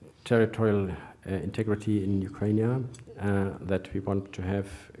territorial integrity in Ukraine, that we want to have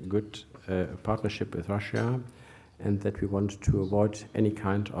good partnership with Russia, and that we want to avoid any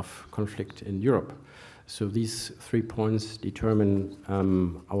kind of conflict in Europe. So these 3 points determine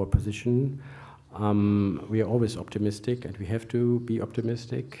our position. We are always optimistic, and we have to be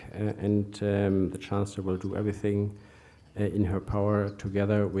optimistic, and the Chancellor will do everything in her power,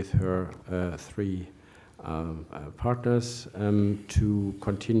 together with her 3 partners, to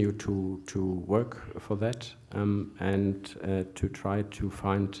continue to work for that, and to try to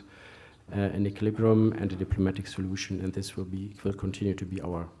find an equilibrium and a diplomatic solution, and this will continue to be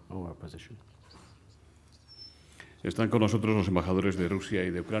our position. Están con nosotros los embajadores de Rusia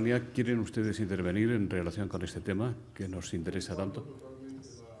y de Ucrania. ¿Quieren ustedes intervenir en relación con este tema que nos interesa tanto?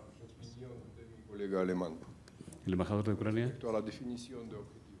 ¿El embajador de Ucrania?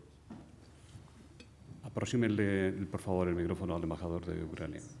 Aproxímenle, por favor, el micrófono al embajador de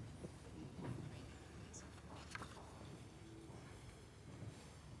Ucrania.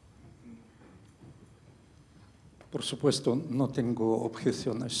 Por supuesto, no tengo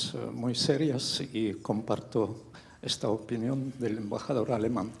objeciones muy serias y comparto esta opinión del embajador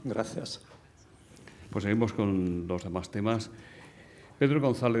alemán. Gracias. Pues seguimos con los demás temas. Pedro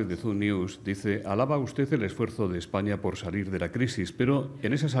González de Zoom News dice, alaba usted el esfuerzo de España por salir de la crisis, pero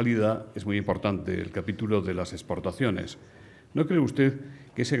en esa salida es muy importante el capítulo de las exportaciones. ¿No cree usted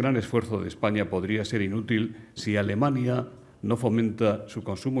que ese gran esfuerzo de España podría ser inútil si Alemania no fomenta su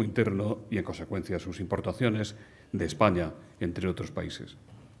consumo interno y, en consecuencia, sus importaciones de España, entre otros países?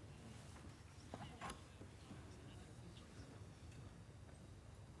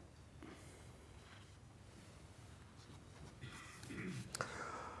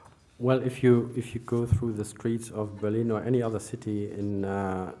 Well, if you go through the streets of Berlin or any other city in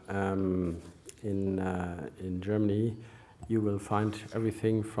Germany, you will find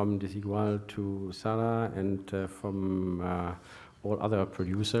everything from Desigual to Zara and from all other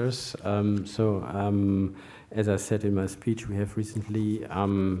producers. As I said in my speech, we have recently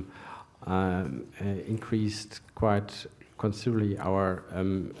increased quite considerably our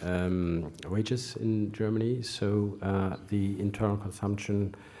wages in Germany, so the internal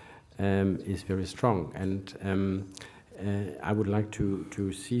consumption is very strong, and I would like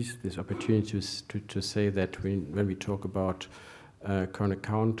to seize this opportunity to say that when we talk about current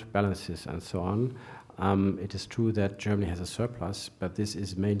account balances and so on, It is true that Germany has a surplus, but this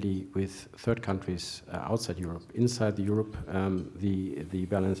is mainly with third countries outside Europe. Inside Europe, the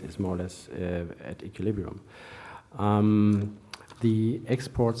balance is more or less at equilibrium. The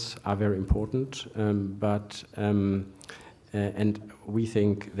exports are very important, and we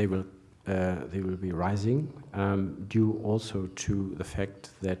think they will be rising, due also to the fact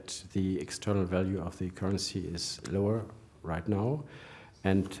that the external value of the currency is lower right now,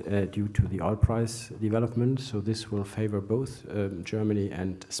 and due to the oil price development. So this will favor both Germany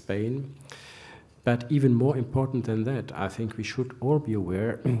and Spain. But even more important than that, I think we should all be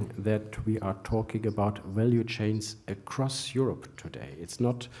aware that we are talking about value chains across Europe today. It's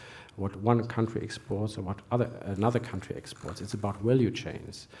not what one country exports or what another country exports. It's about value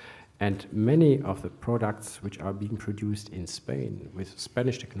chains. And many of the products which are being produced in Spain with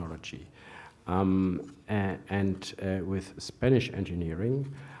Spanish technology and with Spanish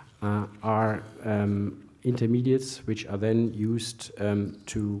engineering are intermediates which are then used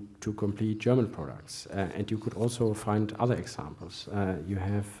to complete German products. And you could also find other examples. You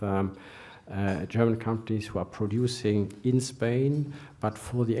have German companies who are producing in Spain, but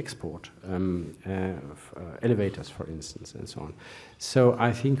for the export, elevators, for instance, and so on. So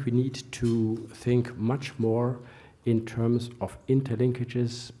I think we need to think much more in terms of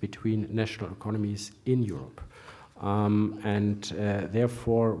interlinkages between national economies in Europe.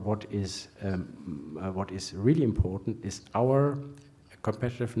 Therefore, what is really important is our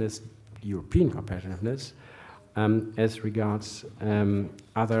competitiveness, European competitiveness, as regards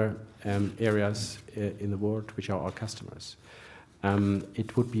other areas in the world which are our customers.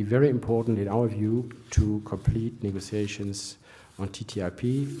 It would be very important, in our view, to complete negotiations on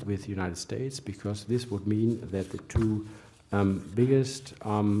TTIP with the United States, because this would mean that the two biggest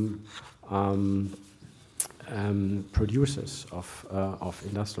producers of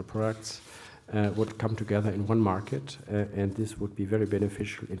industrial products would come together in one market, and this would be very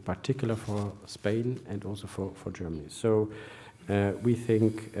beneficial, in particular for Spain and also for Germany. So we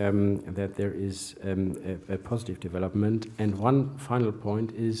think that there is a positive development. And one final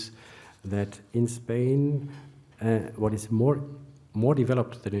point is that in Spain, what is more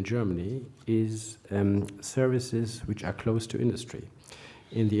developed than in Germany is services which are close to industry,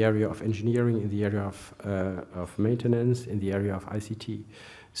 in the area of engineering, in the area of maintenance, in the area of ICT.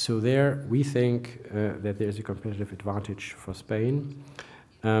 So there we think that there is a competitive advantage for Spain.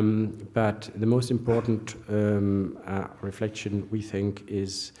 But the most important reflection, we think,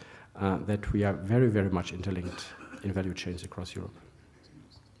 is that we are very, very much interlinked in value chains across Europe.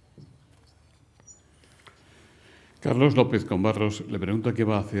 Carlos López Combarros le pregunta qué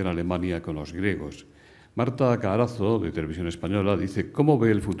va a hacer Alemania con los griegos. Marta Carazo, de Televisión Española, dice: ¿Cómo ve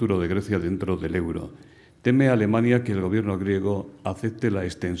el futuro de Grecia dentro del euro? ¿Teme Alemania que el gobierno griego acepte la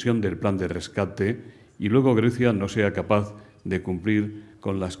extensión del plan de rescate y luego Grecia no sea capaz de cumplir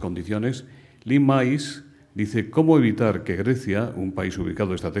con las condiciones? Lynn Mais dice: ¿Cómo evitar que Grecia, un país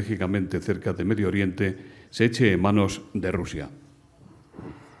ubicado estratégicamente cerca de Medio Oriente, se eche en manos de Rusia?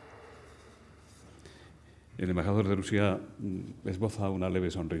 El embajador de Rusia esboza una leve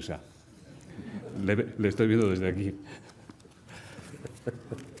sonrisa. Le estoy viendo desde aquí.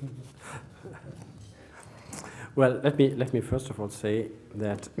 Well, let me first of all say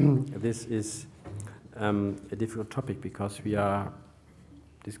that this is a difficult topic, because we are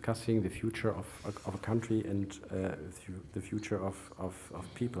discussing the future of a country and the future of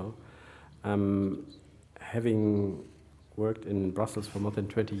people. Having worked in Brussels for more than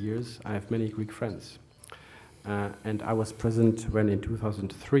 20 years, I have many Greek friends. And I was present when in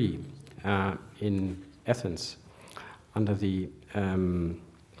 2003 in Athens, under the in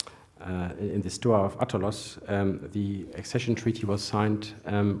the Stoa of Attalos, the accession treaty was signed,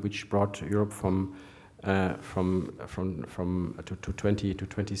 which brought Europe from 20 to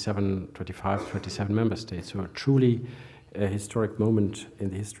 27, 25, 27 member states. So truly a historic moment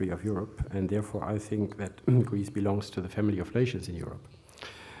in the history of Europe, and therefore I think that Greece belongs to the family of nations in Europe.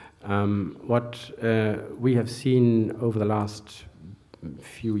 What we have seen over the last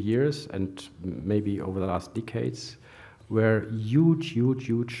few years, and maybe over the last decades, were huge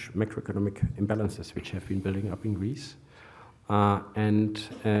macroeconomic imbalances which have been building up in Greece, and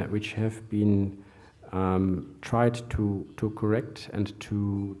which have been tried to correct and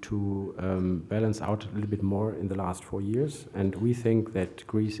to balance out a little bit more in the last 4 years. And we think that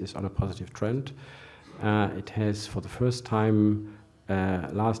Greece is on a positive trend. It has, for the first time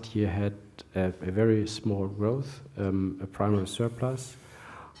last year, had a very small growth, a primary surplus,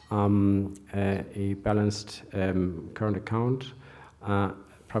 a balanced current account,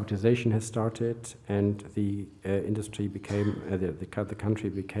 privatization has started, and the industry became, the country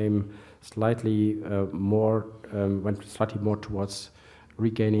became slightly went slightly more towards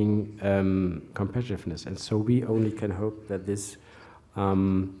regaining competitiveness. And so we only can hope that this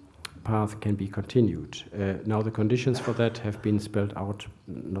path can be continued. Now the conditions for that have been spelled out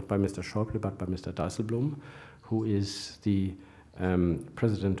not by Mr. Schäuble but by Mr. Dijsselbloem, who is the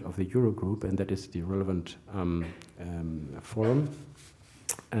president of the Eurogroup, and that is the relevant forum.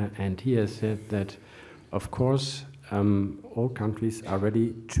 And he has said that, of course, all countries are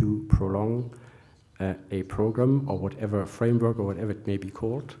ready to prolong a program or whatever framework or whatever it may be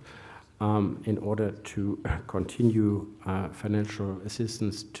called in order to continue financial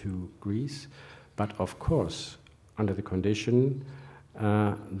assistance to Greece, but of course under the condition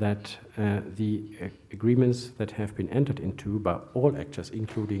that the agreements that have been entered into by all actors,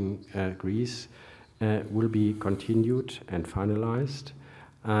 including Greece, will be continued and finalized,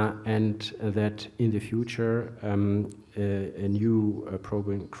 and that in the future a new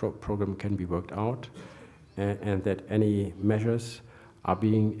program can be worked out, and that any measures are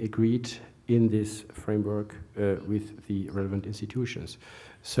being agreed in this framework with the relevant institutions.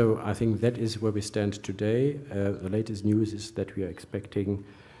 So I think that is where we stand today. The latest news is that we are expecting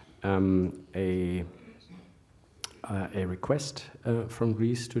a request from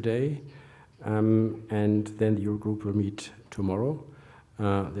Greece today, and then the Eurogroup will meet tomorrow.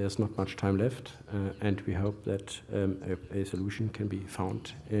 There's not much time left, and we hope that a solution can be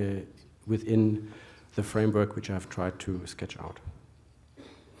found within the framework which I've tried to sketch out.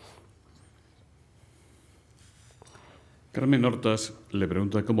 Carmen Hortas le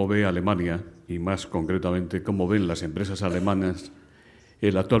pregunta cómo ve Alemania, y más concretamente cómo ven las empresas alemanas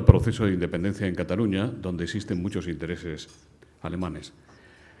el actual proceso de independencia en Cataluña, donde existen muchos intereses alemanes.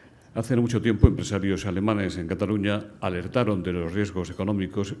 Hace no mucho tiempo, empresarios alemanes en Cataluña alertaron de los riesgos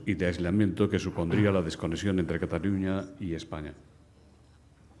económicos y de aislamiento que supondría la desconexión entre Cataluña y España.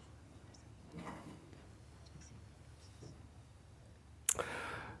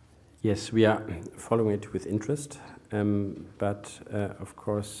 Yes, we are following it with interest, but of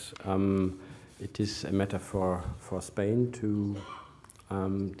course it is a matter for Spain to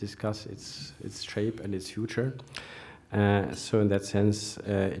discuss its shape and its future. So in that sense,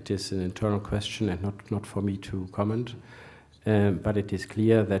 it is an internal question and not for me to comment. But it is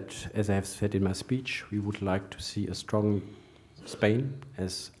clear that, as I have said in my speech, we would like to see a strong Spain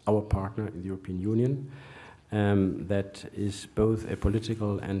as our partner in the European Union. That is both a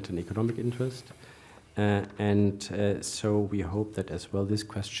political and an economic interest. So we hope that as well this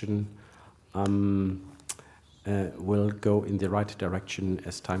question will go in the right direction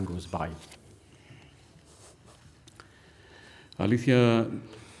as time goes by. Alicia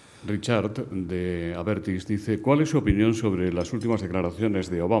Richard, de Abertis, dice: ¿cuál es su opinión sobre las últimas declaraciones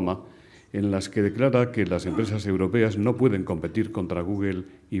de Obama en las que declara que las empresas europeas no pueden competir contra Google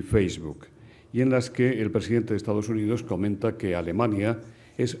y Facebook, y en las que el presidente de Estados Unidos comenta que Alemania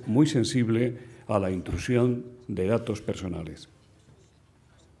es muy sensible a la intrusión de datos personales?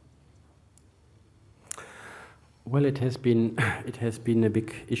 Well, it has been a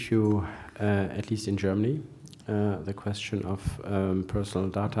big issue, at least in Germany. The question of personal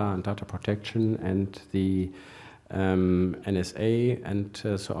data and data protection and the NSA and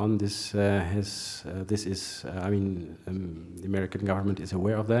so on. The American government is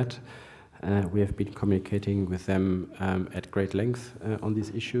aware of that. We have been communicating with them at great length on these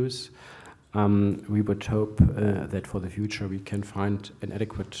issues. We would hope that for the future we can find an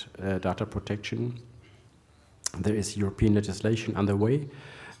adequate data protection. There is European legislation underway,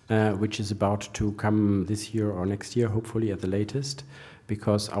 which is about to come this year or next year, hopefully at the latest,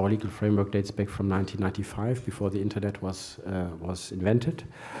 because our legal framework dates back from 1995, before the internet was invented.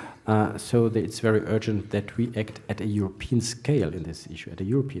 So it's very urgent that we act at a European scale in this issue, at a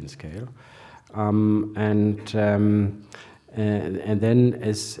European scale. And then,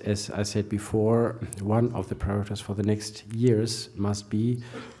 as I said before, one of the priorities for the next years must be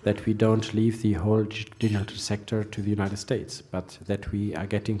that we don't leave the whole digital sector to the United States, but that we are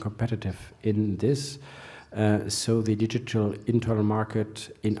getting competitive in this. So the digital internal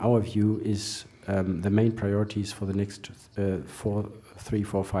market, in our view, is the main priorities for the next 3,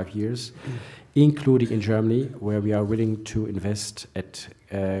 4, 5 years, including in Germany, where we are willing to invest at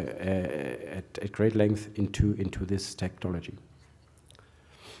great length into this technology.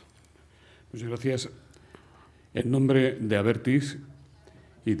 Muchas gracias. En nombre de Abertis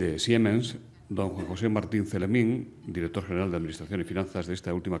y de Siemens, don Juan José Martín Celemín, director general de Administración y Finanzas de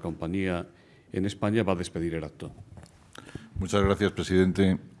esta última compañía en España, va a despedir el acto. Muchas gracias,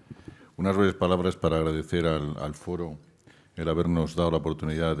 presidente. Unas breves palabras para agradecer al Foro el habernos dado la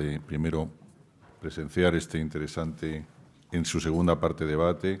oportunidad de, primero, presenciar este interesante, en su segunda parte,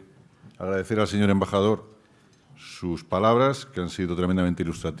 debate. Agradecer al señor embajador sus palabras, que han sido tremendamente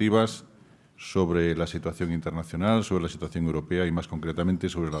ilustrativas sobre la situación internacional, sobre la situación europea y, más concretamente,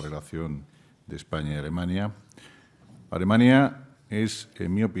 sobre la relación de España y Alemania. Alemania es,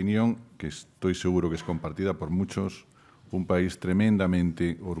 en mi opinión, que estoy seguro que es compartida por muchos, un país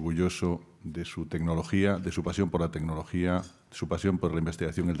tremendamente orgulloso de su tecnología, de su pasión por la tecnología, su pasión por la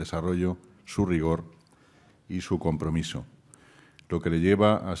investigación y el desarrollo, su rigor y su compromiso, lo que le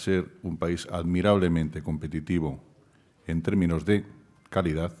lleva a ser un país admirablemente competitivo en términos de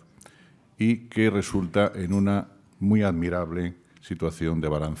calidad y que resulta en una muy admirable situación de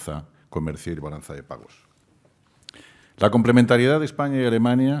balanza comercial y balanza de pagos. La complementariedad de España y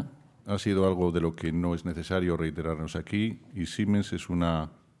Alemania ha sido algo de lo que no es necesario reiterarnos aquí, y Siemens es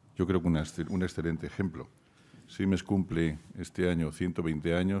yo creo que un excelente ejemplo. Siemens cumple este año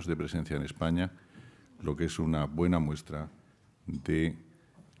 120 años de presencia en España, lo que es una buena muestra de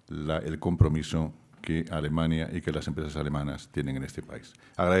el compromiso que Alemania y que las empresas alemanas tienen en este país.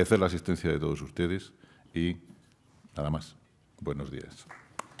 Agradecer la asistencia de todos ustedes y nada más. Buenos días.